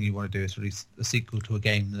last thing you want to do is release a sequel to a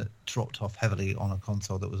game that dropped off heavily on a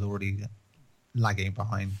console that was already lagging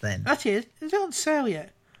behind then. Actually, is it on sale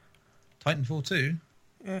yet? Titanfall 2?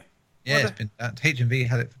 Yeah. Yeah, it's been... HMV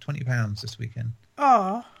had it for £20 this weekend.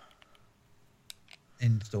 Oh.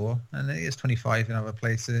 In store, and it is 25 in other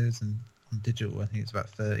places, and on digital I think it's about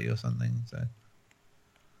 30 or something. So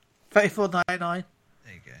 $34.99. There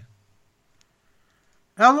you go.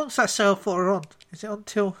 How long's that sale for on? Is it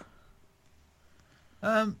until?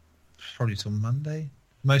 Probably till Monday.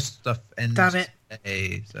 Most stuff ends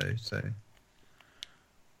today, so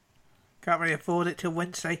can't really afford it till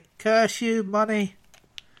Wednesday. Curse you, money.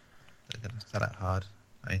 They're gonna sell it hard.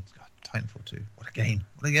 I mean, God, Titanfall 2. What a game!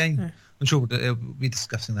 What a game! Yeah. I'm sure we'll be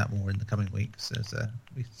discussing that more in the coming weeks as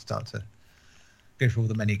we start to go through all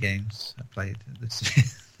the many games I played this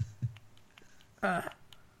year.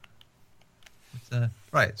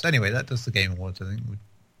 Right, so anyway, that does the Game Awards, I think.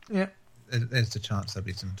 There's the chance there'll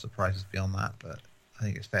be some surprises beyond that, but I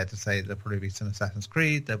think it's fair to say there'll probably be some Assassin's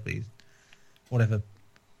Creed, there'll be whatever.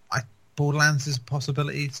 Borderlands is a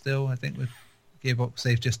possibility still, I think, with Gearbox.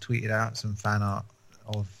 They've just tweeted out some fan art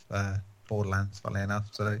of Borderlands, funnily enough,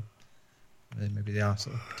 so maybe they are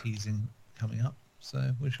sort of teasing coming up,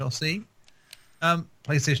 so we shall see.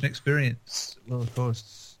 PlayStation Experience will, of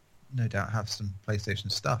course, no doubt have some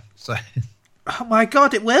PlayStation stuff. So, Oh my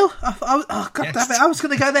god, it will! God Yes. damn it, I was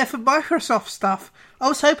going to go there for Microsoft stuff. I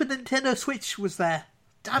was hoping Nintendo Switch was there.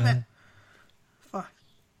 Damn it. Fuck.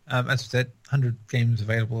 as I said, 100 games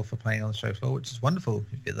available for playing on the show floor, which is wonderful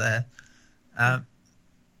if you're there.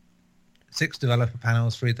 6 developer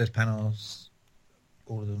panels, 3 of those panels,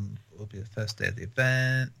 all of them will be the first day of the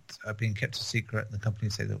event, are being kept a secret, and the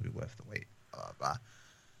companies say they'll be worth the wait. Blah,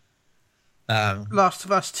 blah. Last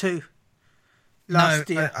of Us 2. Last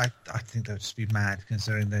year. I think they'll just be mad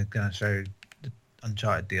considering they're going to show the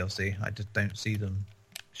Uncharted DLC. I just don't see them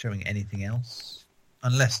showing anything else.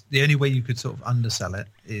 Unless the only way you could sort of undersell it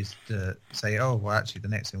is to say, oh, well, actually, the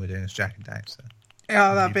next thing we're doing is Jack and Daxter.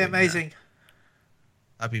 Yeah, that'd be amazing.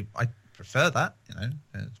 I prefer that,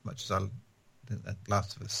 as much as I think that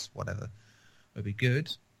Last of Us, whatever, would be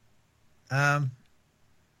good.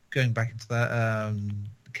 Going back into that,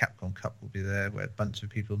 the Capcom Cup will be there, where a bunch of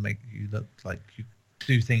people make you look like you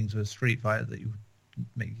do things with Street Fighter that you would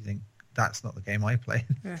make you think that's not the game I play.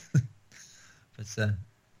 Yeah. But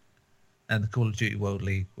and the Call of Duty World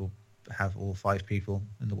League will have all 5 people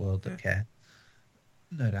in the world that care,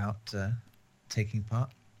 no doubt, taking part.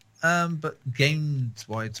 But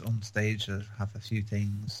games-wise on stage, I have a few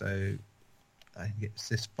things, so I think it's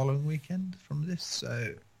this following weekend from this.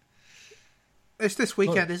 So It's this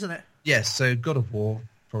weekend, isn't it? yes, so God of War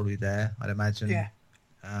probably there, I'd imagine. Yeah.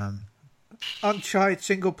 Um, Uncharted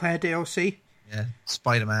single-player DLC. yeah,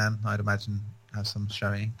 Spider-Man, I'd imagine, have some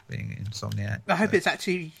showing, being Insomniac. I hope it's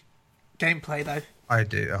actually gameplay, though. I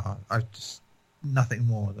do. I just nothing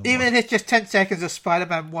more than Even if it's just 10 seconds of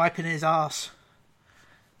Spider-Man wiping his ass.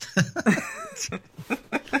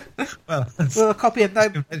 well, With a copy of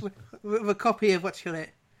with a copy of what's it?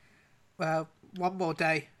 Well, One More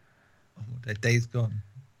Day. the day's gone.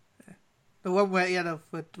 The one where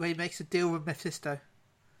where he makes a deal with Mephisto.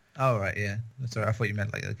 Oh right, yeah. Sorry, I thought you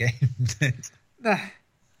meant like the game. Nah.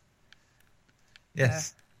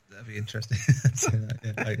 Yes, that'd be interesting. So,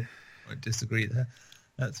 yeah, I won't disagree there.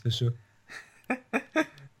 That's for sure.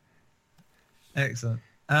 Excellent.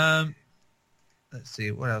 Let's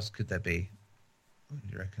see, what else could there be? What do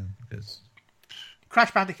you reckon? Because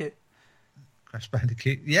Crash Bandicoot. Crash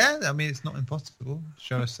Bandicoot, yeah, I mean it's not impossible.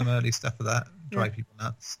 Show us some early stuff of that. Drive people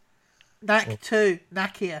nuts. Knack 2.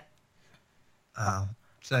 Knackier.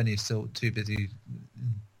 Sony's still too busy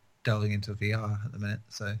delving into VR at the minute,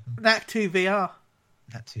 so Knack 2 VR.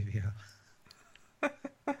 that too VR.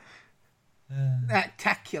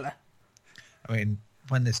 Knacktacular. I mean,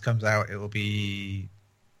 when this comes out, it will be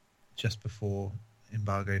just before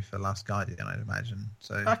embargo for Last Guardian, I'd imagine.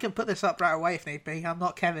 So I can put this up right away if need be. I'm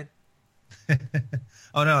not Kevin.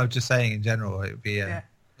 oh no, I'm just saying in general, it would be Yeah.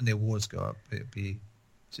 when the awards go up, it would be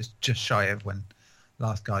just shy of when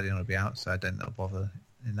Last Guardian will be out. So I don't think they'll bother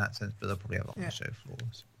in that sense, but they'll probably have it on the show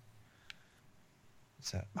floors.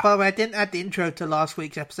 So By the way, I didn't add the intro to last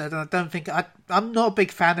week's episode, and I don't think I'm not a big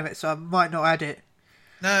fan of it, so I might not add it.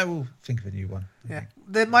 no, we'll think of a new one. Yeah,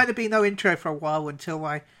 there might have been no intro for a while until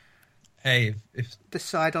I Hey, if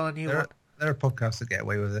decide on a new one. there are podcasts that get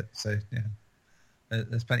away with it, so yeah,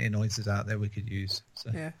 there's plenty of noises out there we could use. So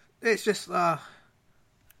Yeah, it's just I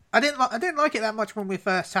didn't like it that much when we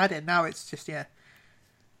first had it. Now it's just yeah.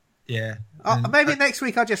 maybe next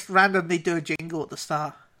week I'll just randomly do a jingle at the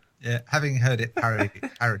start. Yeah, having heard it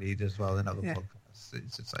parodied as well in other Yeah. podcasts,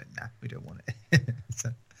 it's just like, nah, we don't want it.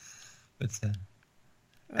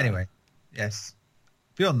 Anyway, yes.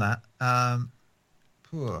 Beyond that, I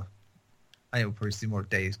think we'll probably see more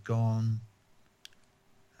Days Gone.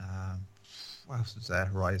 What else is there?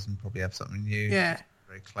 Horizon probably have something new. Yeah. It's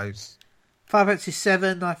very close. Final Fantasy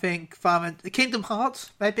 7, I think. Kingdom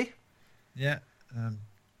Hearts, maybe. Yeah.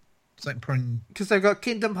 Something probably Because they've got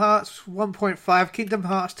Kingdom Hearts 1.5, Kingdom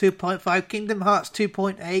Hearts 2.5, Kingdom Hearts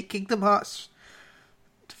 2.8, Kingdom Hearts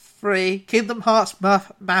 3, Kingdom Hearts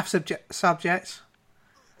math subjects.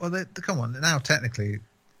 well, come on. Now technically,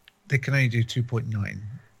 they can only do 2.9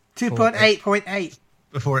 2.8.8.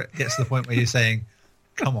 before it gets to the point where you're saying,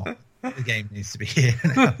 "Come on, the game needs to be here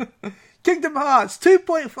now." Kingdom Hearts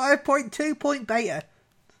 2.5.2 point beta.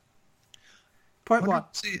 Point 1.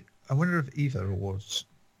 I wonder if either awards,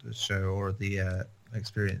 the show or the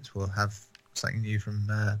experience, will have something new from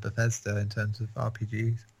Bethesda in terms of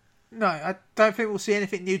RPGs. No, I don't think we'll see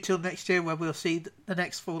anything new till next year where we'll see the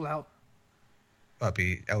next Fallout. That'd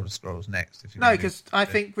be Elder Scrolls next. If you No, because I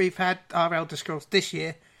think we've had our Elder Scrolls this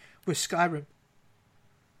year with Skyrim.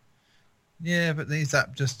 Yeah, but is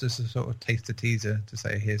that just as a sort of taster teaser to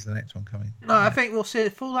say, here's the next one coming? No, I think we'll see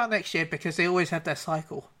Fallout next year because they always have their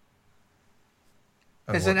cycle.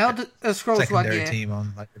 There's an Elder Scrolls one secondary year. team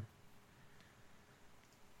on.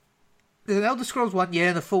 There's an Elder Scrolls 1 year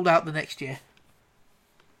and a Fallout the next year.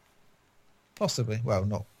 Possibly. Well,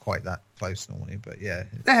 not quite that close normally, but yeah.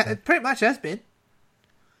 It pretty much has been.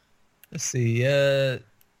 Let's see.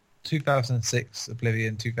 2006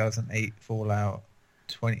 Oblivion, 2008 Fallout,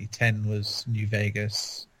 2010 was New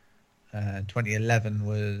Vegas, and 2011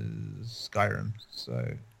 was Skyrim.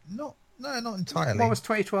 So not entirely. What was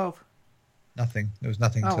 2012? Nothing. There was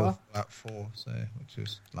nothing until well. Fallout 4, which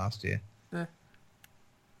was last year. Yeah.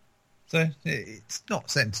 So it's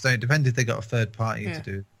not set in stone. It depended if they got a third party Yeah. to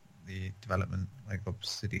do the development, like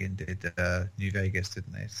Obsidian did New Vegas,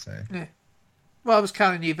 didn't they? So Yeah. Well, I was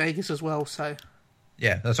counting New Vegas as well, so...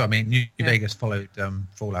 yeah, that's what I mean. New Yeah. Vegas followed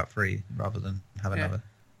Fallout 3 rather than have Yeah. another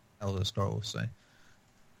Elder Scrolls. So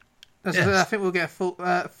That's Yes. I think we'll get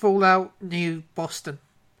a Fallout New Boston.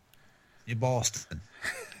 New Boston,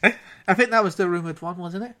 I think that was the rumoured one,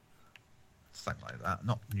 wasn't it? something like that.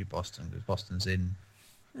 Not New Boston, because Boston's in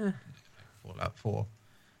Yeah. Fallout 4.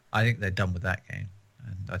 I think they're done with that game,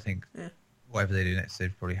 and I think Yeah. whatever they do next, they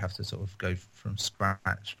probably have to sort of go from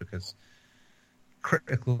scratch, because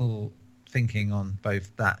critical thinking on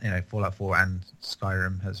both that, Fallout 4 and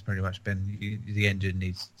Skyrim has pretty much been the engine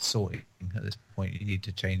needs sorting at this point. You need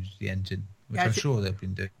to change the engine, which Yeah, I'm sure they've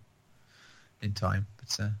been doing in time,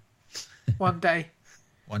 but One day.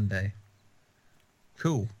 one day.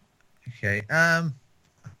 Cool. Okay. I'm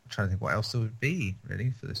trying to think what else there would be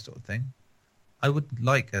really for this sort of thing. I would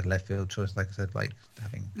like a left field choice, like I said, like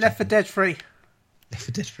having Left 4 Dead 3. Left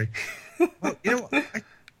 4 Dead 3. Well, you know what?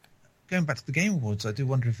 Going back to the Game Awards, I do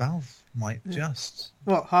wonder if Valve might just...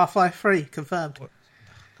 What, Half-Life 3, confirmed. God,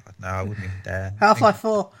 no, I wouldn't even dare. Half-Life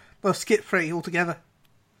 4, well, skip 3 altogether.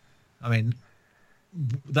 I mean,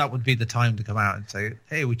 that would be the time to come out and say,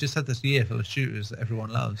 hey, we just had this year full of shooters that everyone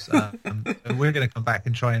loves. We're going to come back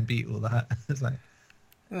and try and beat all that. It's like...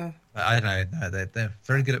 I don't know. No, they're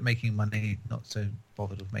very good at making money, not so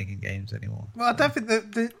bothered with making games anymore. Well, I don't think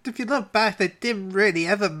that if you look back, they didn't really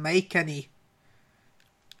ever make any.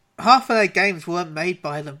 Half of their games weren't made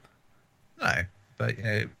by them. No, but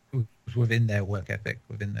it was within their work ethic,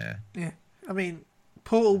 within their... Yeah, I mean,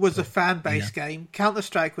 Portal was a fan-based game.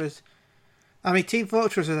 Counter-Strike was... I mean, Team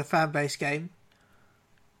Fortress was a fan-based game.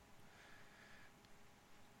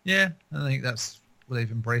 Yeah, I think that's well,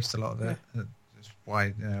 they've embraced a lot of it. That's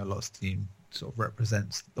why a lot of Steam sort of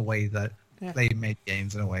represents the way that they made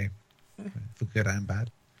games in a way, for good and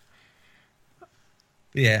bad. But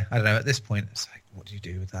yeah, I don't know. At this point, it's like, what do you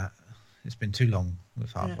do with that? It's been too long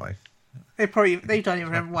with Half-Life. They don't even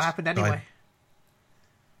remember what happened anyway.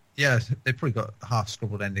 Yeah, they've probably got a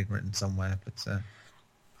half-scribbled ending written somewhere, but I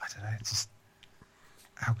don't know. It's just,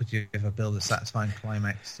 how could you ever build a satisfying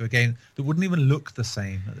climax to a game that wouldn't even look the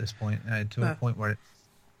same at this point? To a point where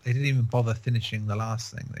they didn't even bother finishing the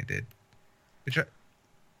last thing they did. Which,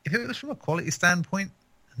 if it was from a quality standpoint,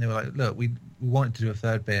 and they were like, look, we wanted to do a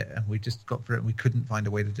third bit, and we just got through it, and we couldn't find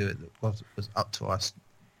a way to do it that was up to us,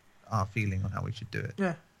 our feeling on how we should do it.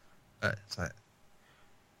 Yeah. But it's like,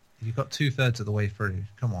 you got 2/3 of the way through.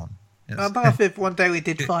 Come on. But if one day we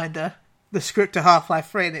did find the script to Half-Life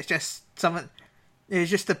 3, and it's just something... It was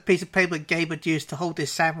just a piece of paper Gabe had used to hold his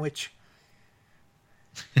sandwich.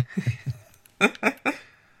 It's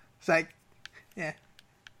like, yeah.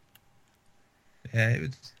 Yeah, it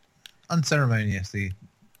was unceremoniously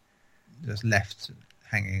just left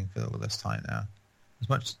hanging for all this time now. As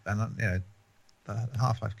much, and the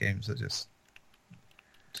Half-Life games are just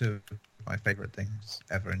two of my favourite things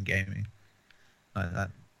ever in gaming. Like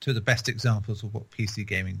that, two of the best examples of what PC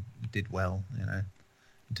gaming did well,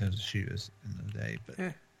 in terms of shooters in the day. But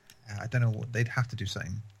I don't know what they'd have to do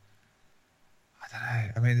something. I don't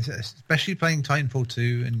know. I mean, especially playing Titanfall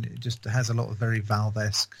 2, and it just has a lot of very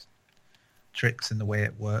Valve-esque tricks in the way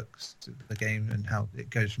it works, the game, and how it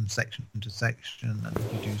goes from section to section, and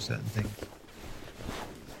you do certain things.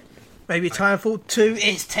 Maybe Titanfall 2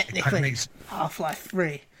 is technically makes... Half-Life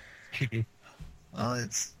 3. Well,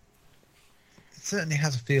 it certainly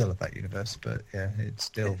has a feel of that universe, but yeah, it's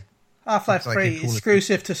still... Half-Life 3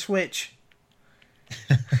 exclusive to Switch.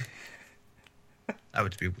 That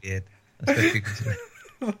would be weird. Especially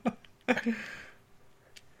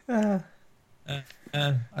I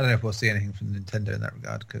don't know if we'll see anything from Nintendo in that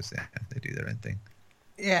regard, because they do their own thing.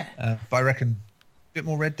 Yeah. But I reckon a bit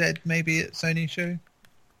more Red Dead maybe at Sony show.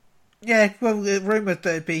 Yeah, well, rumoured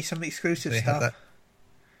there'd be some exclusive They stuff. had that.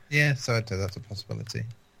 Yeah, so I'd say that's a possibility.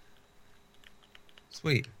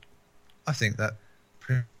 Sweet. I think that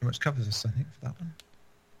pretty much covers us, I think, for that one.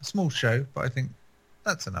 A small show, but I think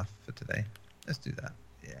that's enough for today. Let's do that.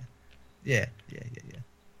 Yeah.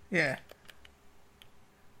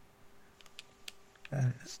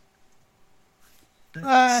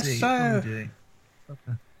 Let's see. What are So, we doing?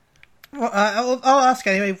 Okay. well, I'll ask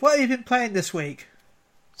anyway. What have you been playing this week?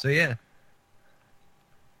 So yeah.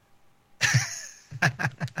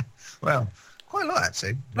 Well, quite a lot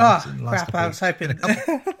actually. Oh, In the last crap, couple I of was weeks. Been a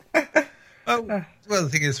hoping. couple. Oh, well, the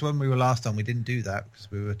thing is, when we were last on, we didn't do that because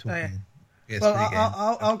we were Oh, yeah. talking PS3 Well,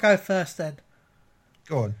 games. I'll go first then.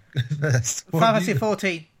 Go on, go first. What Final have Fantasy you-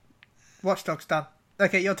 14. Watch Dogs done.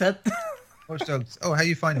 Okay, your turn. Watch Dogs. Oh, how are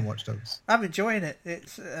you finding Watch Dogs? I'm enjoying it.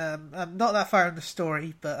 It's I'm not that far in the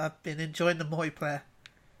story, but I've been enjoying the multiplayer.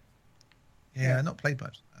 Yeah, I've not played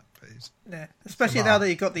much of that, but it's Yeah, especially a now lot. that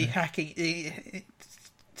you've got the Yeah. hacking,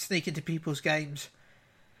 sneak into people's games.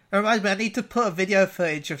 It reminds me, I need to put a video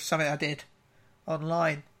footage of something I did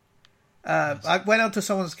online. I went onto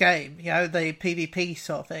someone's game, the PvP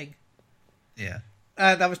sort of thing, Yeah.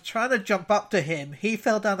 and I was trying to jump up to him. He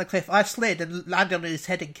fell down the cliff. I slid and landed on his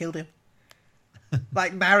head and killed him.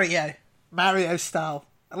 Like Mario style.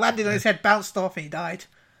 I landed on his head, bounced off, and he died.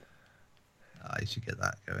 I should get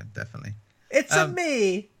that going, definitely. It's a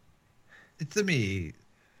me. It's a me,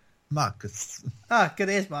 Marcus. Ah, good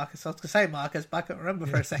ears, Marcus. I was going to say Marcus, but I couldn't remember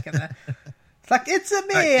for a second there. It's like, it's a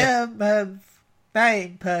me, Yeah.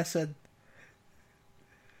 name person.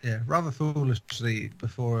 Yeah, rather foolishly,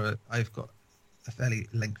 before I've got a fairly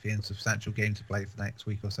lengthy and substantial game to play for the next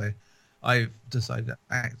week or so, I've decided to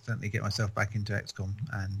accidentally get myself back into XCOM,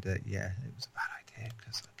 and yeah, it was a bad idea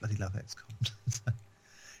because I bloody love XCOM. So,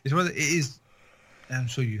 it's one of the, it is. I'm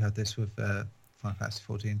sure you had this with Final Fantasy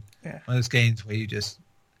 14. Yeah. One of those games where you just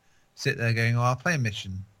sit there going, "Oh, I'll play a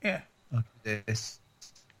mission. Yeah. I'll do this,"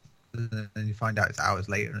 and then you find out it's hours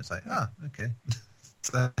later, and it's like, "Ah, okay."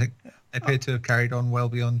 So they appear to have carried on well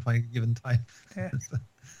beyond my given time. Yeah.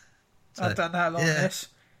 So, I've done that a lot on yeah. this.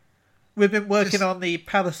 We've been working Just- on the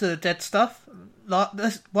Palace of the Dead stuff.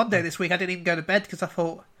 One day this week I didn't even go to bed because I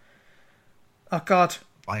thought, oh God,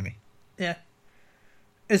 Blimey. yeah.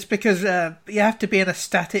 It's because you have to be in a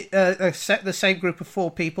the same group of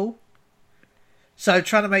 4 people. So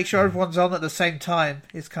trying to make sure everyone's on at the same time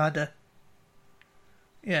is kind of,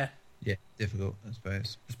 yeah. Yeah, difficult, I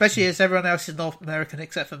suppose. Especially as everyone else is North American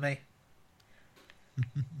except for me.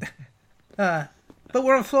 But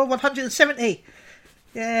we're on floor 170.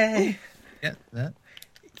 Yay. Yeah, yeah.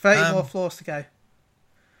 30 more floors to go.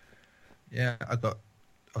 Yeah, I got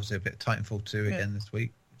obviously a bit of Titanfall 2 again this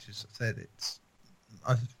week, which is, I said,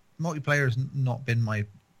 multiplayer has not been my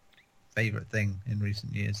favourite thing in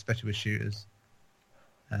recent years, especially with shooters.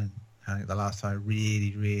 And I think the last time I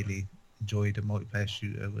really, really enjoyed a multiplayer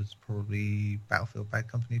shooter was probably Battlefield Bad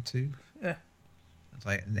Company 2. Yeah. It's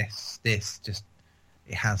like, and this just,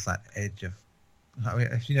 it has that edge of, I mean,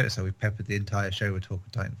 if you notice how we peppered the entire show, we're talking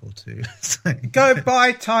Titanfall 2. So, Go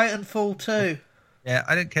buy Titanfall 2. yeah,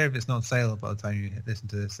 I don't care if it's not on sale by the time you listen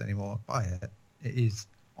to this anymore. Buy it. It is,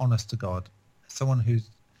 honest to God, someone who's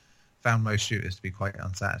found most shooters to be quite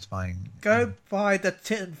unsatisfying. Go buy the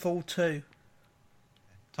Titanfall 2.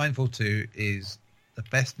 Titanfall 2 is the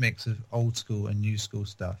best mix of old school and new school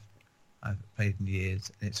stuff I've played in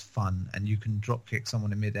years. And it's fun, and you can drop kick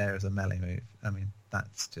someone in midair as a melee move. I mean,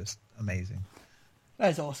 that's just amazing. That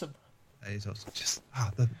is awesome. It is also just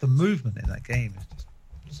the movement in that game is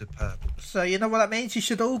just superb. So you know what that means? You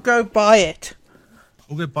should all go buy it.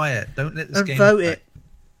 All go buy it. Don't let this And game vote play. it.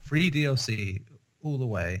 Free DLC all the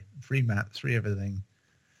way. Free maps, free everything.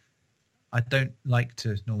 I don't like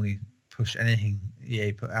to normally push anything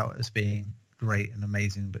EA put out as being great and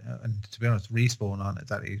amazing, but and to be honest, Respawn aren't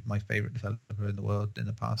exactly my favourite developer in the world in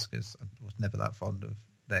the past because I was never that fond of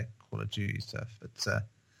their Call of Duty stuff. But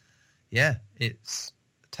yeah, it's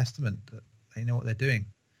a testament that they know what they're doing.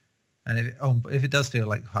 And if it does feel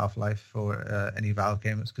like Half-Life or any Valve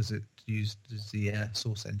game, it's because it used the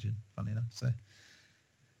Source engine, funny enough. So,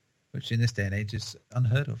 which in this day and age is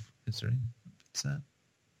unheard of, considering. But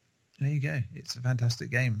there you go. It's a fantastic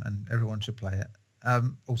game, and everyone should play it.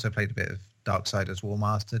 Also played a bit of Darksiders War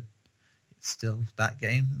Mastered. It's still that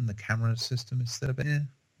game, and the camera system is still a bit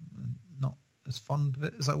not as fond of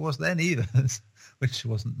it as I was then either, which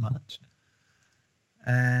wasn't much.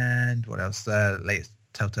 And what else? Latest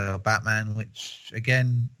Telltale Batman, which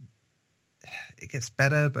again, it gets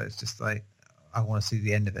better, but it's just like I want to see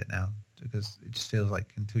the end of it now because it just feels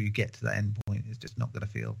like until you get to that end point, it's just not going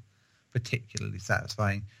to feel particularly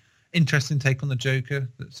satisfying. Interesting take on the Joker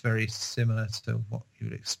that's very similar to what you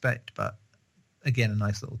would expect, but again, a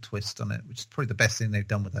nice little twist on it, which is probably the best thing they've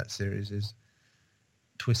done with that series is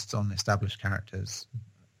twists on established characters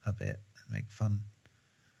a bit and make fun.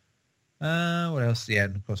 What else? Yeah,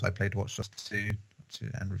 and of course I played Watch Dogs 2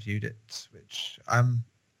 and reviewed it, which I'm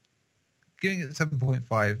giving it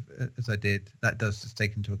 7.5 as I did, that does just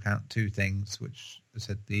take into account two things, which I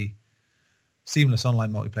said the seamless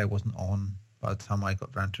online multiplayer wasn't on by the time I got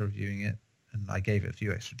around to reviewing it, and I gave it a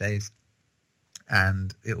few extra days.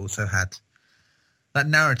 And it also had that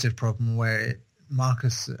narrative problem where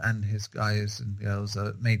Marcus and his guys and girls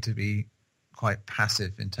are made to be quite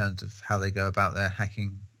passive in terms of how they go about their hack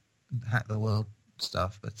the world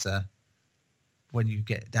stuff. But when you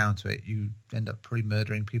get down to it, you end up pretty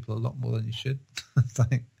murdering people a lot more than you should. It's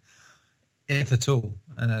like, if at all.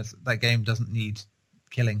 And that game doesn't need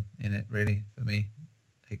killing in it, really, for me.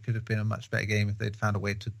 It could have been a much better game if they'd found a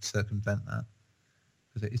way to circumvent that.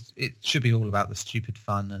 Because it should be all about the stupid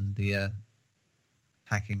fun and the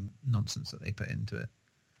hacking nonsense that they put into it.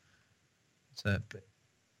 So, but,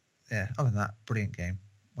 yeah, other than that, brilliant game.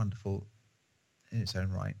 Wonderful in its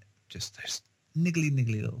own right. Just those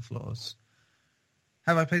niggly little flaws.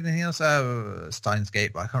 Have I played anything else? Steins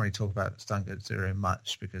Gate, but I can't really talk about Steins Gate Zero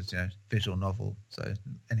much because, visual novel. So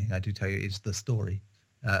anything I do tell you is the story.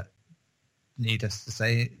 Needless to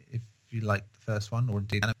say, if you like the first one, or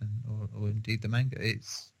indeed the manga,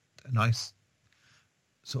 it's a nice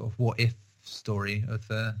sort of what-if story of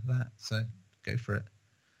that. So go for it,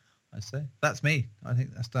 I say. That's me. I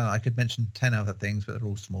think that's done. I could mention 10 other things, but they're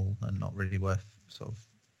all small and not really worth sort of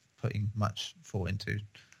putting much thought into.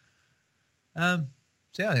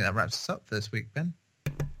 So yeah, I think that wraps us up for this week, Ben.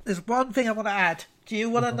 There's one thing I want to add. Do you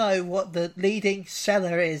want to know what the leading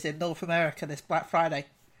seller is in North America this Black Friday?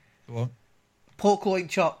 Go on. Pork loin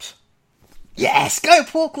chops. Yes, go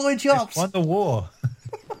pork loin chops. It's won the war.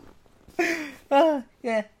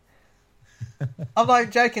 Yeah. I'm not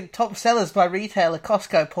even joking. Top sellers by retailer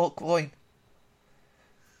Costco pork loin.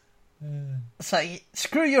 So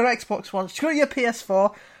screw your Xbox One, screw your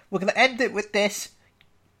PS4. We're going to end it with this.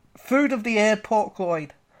 Food of the year, pork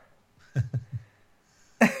loin.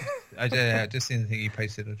 I just seen the thing you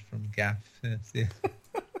posted from Gaff. Yes, yeah.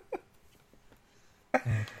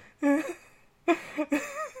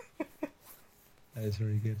 That is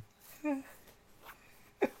very good.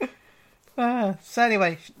 So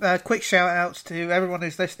anyway, quick shout outs to everyone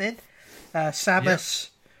who's listening. Samus,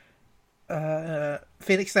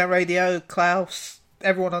 Phoenix Down Radio, Klaus,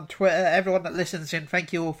 everyone on Twitter, everyone that listens in,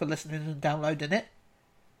 thank you all for listening and downloading it.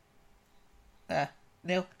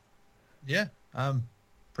 Neil? Yeah,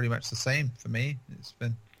 pretty much the same for me.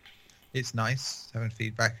 It's nice having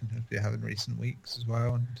feedback and hopefully having recent weeks as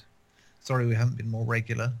well. And sorry we haven't been more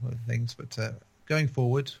regular with things, but going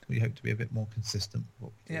forward, we hope to be a bit more consistent with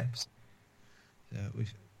what we do. So,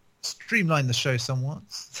 we've streamlined the show somewhat.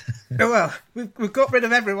 Well, we've got rid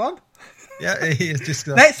of everyone. Yeah, it's just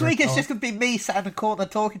next week it's just going to be me sat in the corner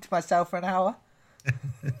talking to myself for an hour.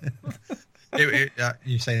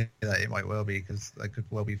 You say that it might well be because I could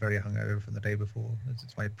well be very hungover from the day before.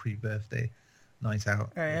 It's my pre-birthday night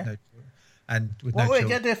out. Oh, yeah. What are we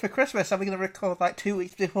going to do for Christmas? Are we going to record like 2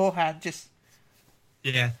 weeks beforehand?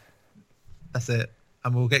 Yeah, that's it.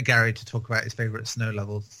 And we'll get Gary to talk about his favourite snow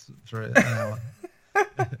levels for an hour.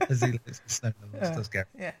 As he likes the snow levels, does Gary.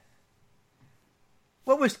 Yeah.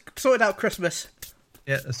 Well, we've sorted out Christmas.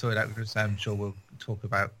 Yeah, let's sort it out because I'm sure we'll talk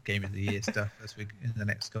about Game of the Year stuff in the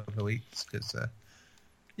next couple of weeks. Because, I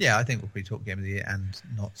think we'll probably talk Game of the Year and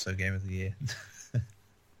not so Game of the Year.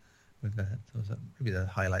 With maybe the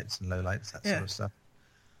highlights and lowlights, that sort of stuff.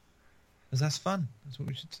 Because that's fun. That's what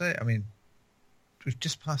we should say. I mean, we've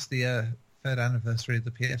just passed the third anniversary of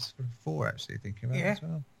the PS4, actually, thinking about it as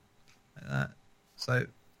well. Like that. So,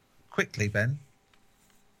 quickly, Ben,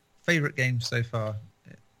 favourite game so far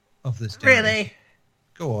of this generation? Really?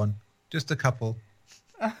 Go on, just a couple.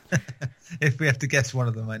 If we have to guess one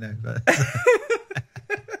of them, I know. But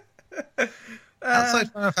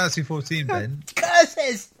outside Final Fantasy 14, Ben,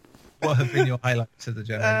 curses! What have been your highlights of the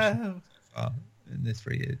generation so far in this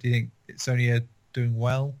 3 years? Do you think it's only doing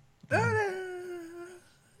well?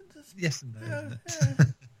 Yes and no,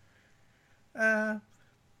 isn't it?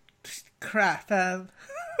 Crap.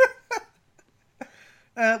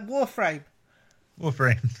 Warframe.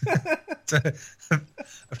 So,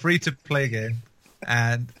 a free-to-play game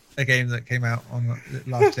and a game that came out on the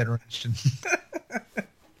last generation.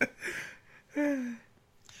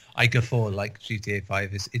 I guffaw like GTA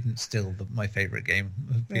 5 isn't still my favourite game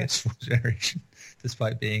of PS4 generation,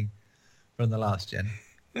 despite being from the last gen.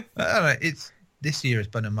 But, I don't know, this year has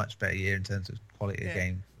been a much better year in terms of quality of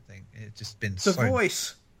game. I think it's just been the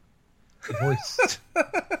voice. The voice.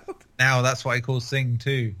 Now that's what I call Sing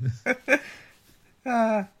 2.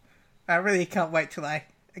 I really can't wait till I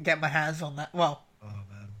get my hands on that. Well,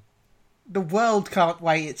 man. The world can't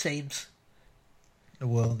wait, it seems. The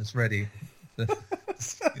world is ready.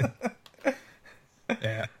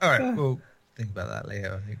 Yeah. All right. Well, think about that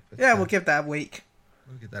later, I think. But, Yeah, we'll give that a week.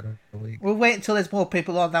 We'll give that a week. We'll wait until there's more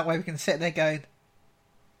people on. That way we can sit there going,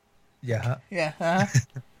 Yeah. yeah.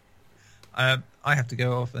 I have to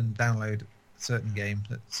go off and download a certain game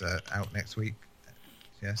that's out next week.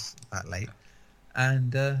 Yes, that late.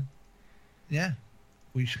 And, yeah,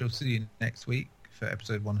 we shall see you next week for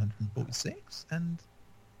episode 146. And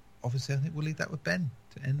obviously I think we'll leave that with Ben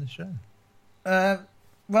to end the show.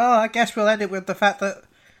 Well, I guess we'll end it with the fact that,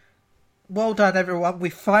 well done, everyone. We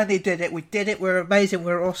finally did it. We did it. We're amazing.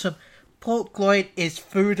 We're awesome. Pork loin is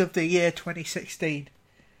food of the year 2016.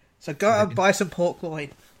 So go out and buy some pork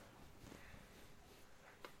loin.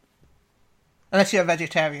 Unless you're a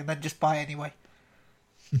vegetarian, then just buy anyway.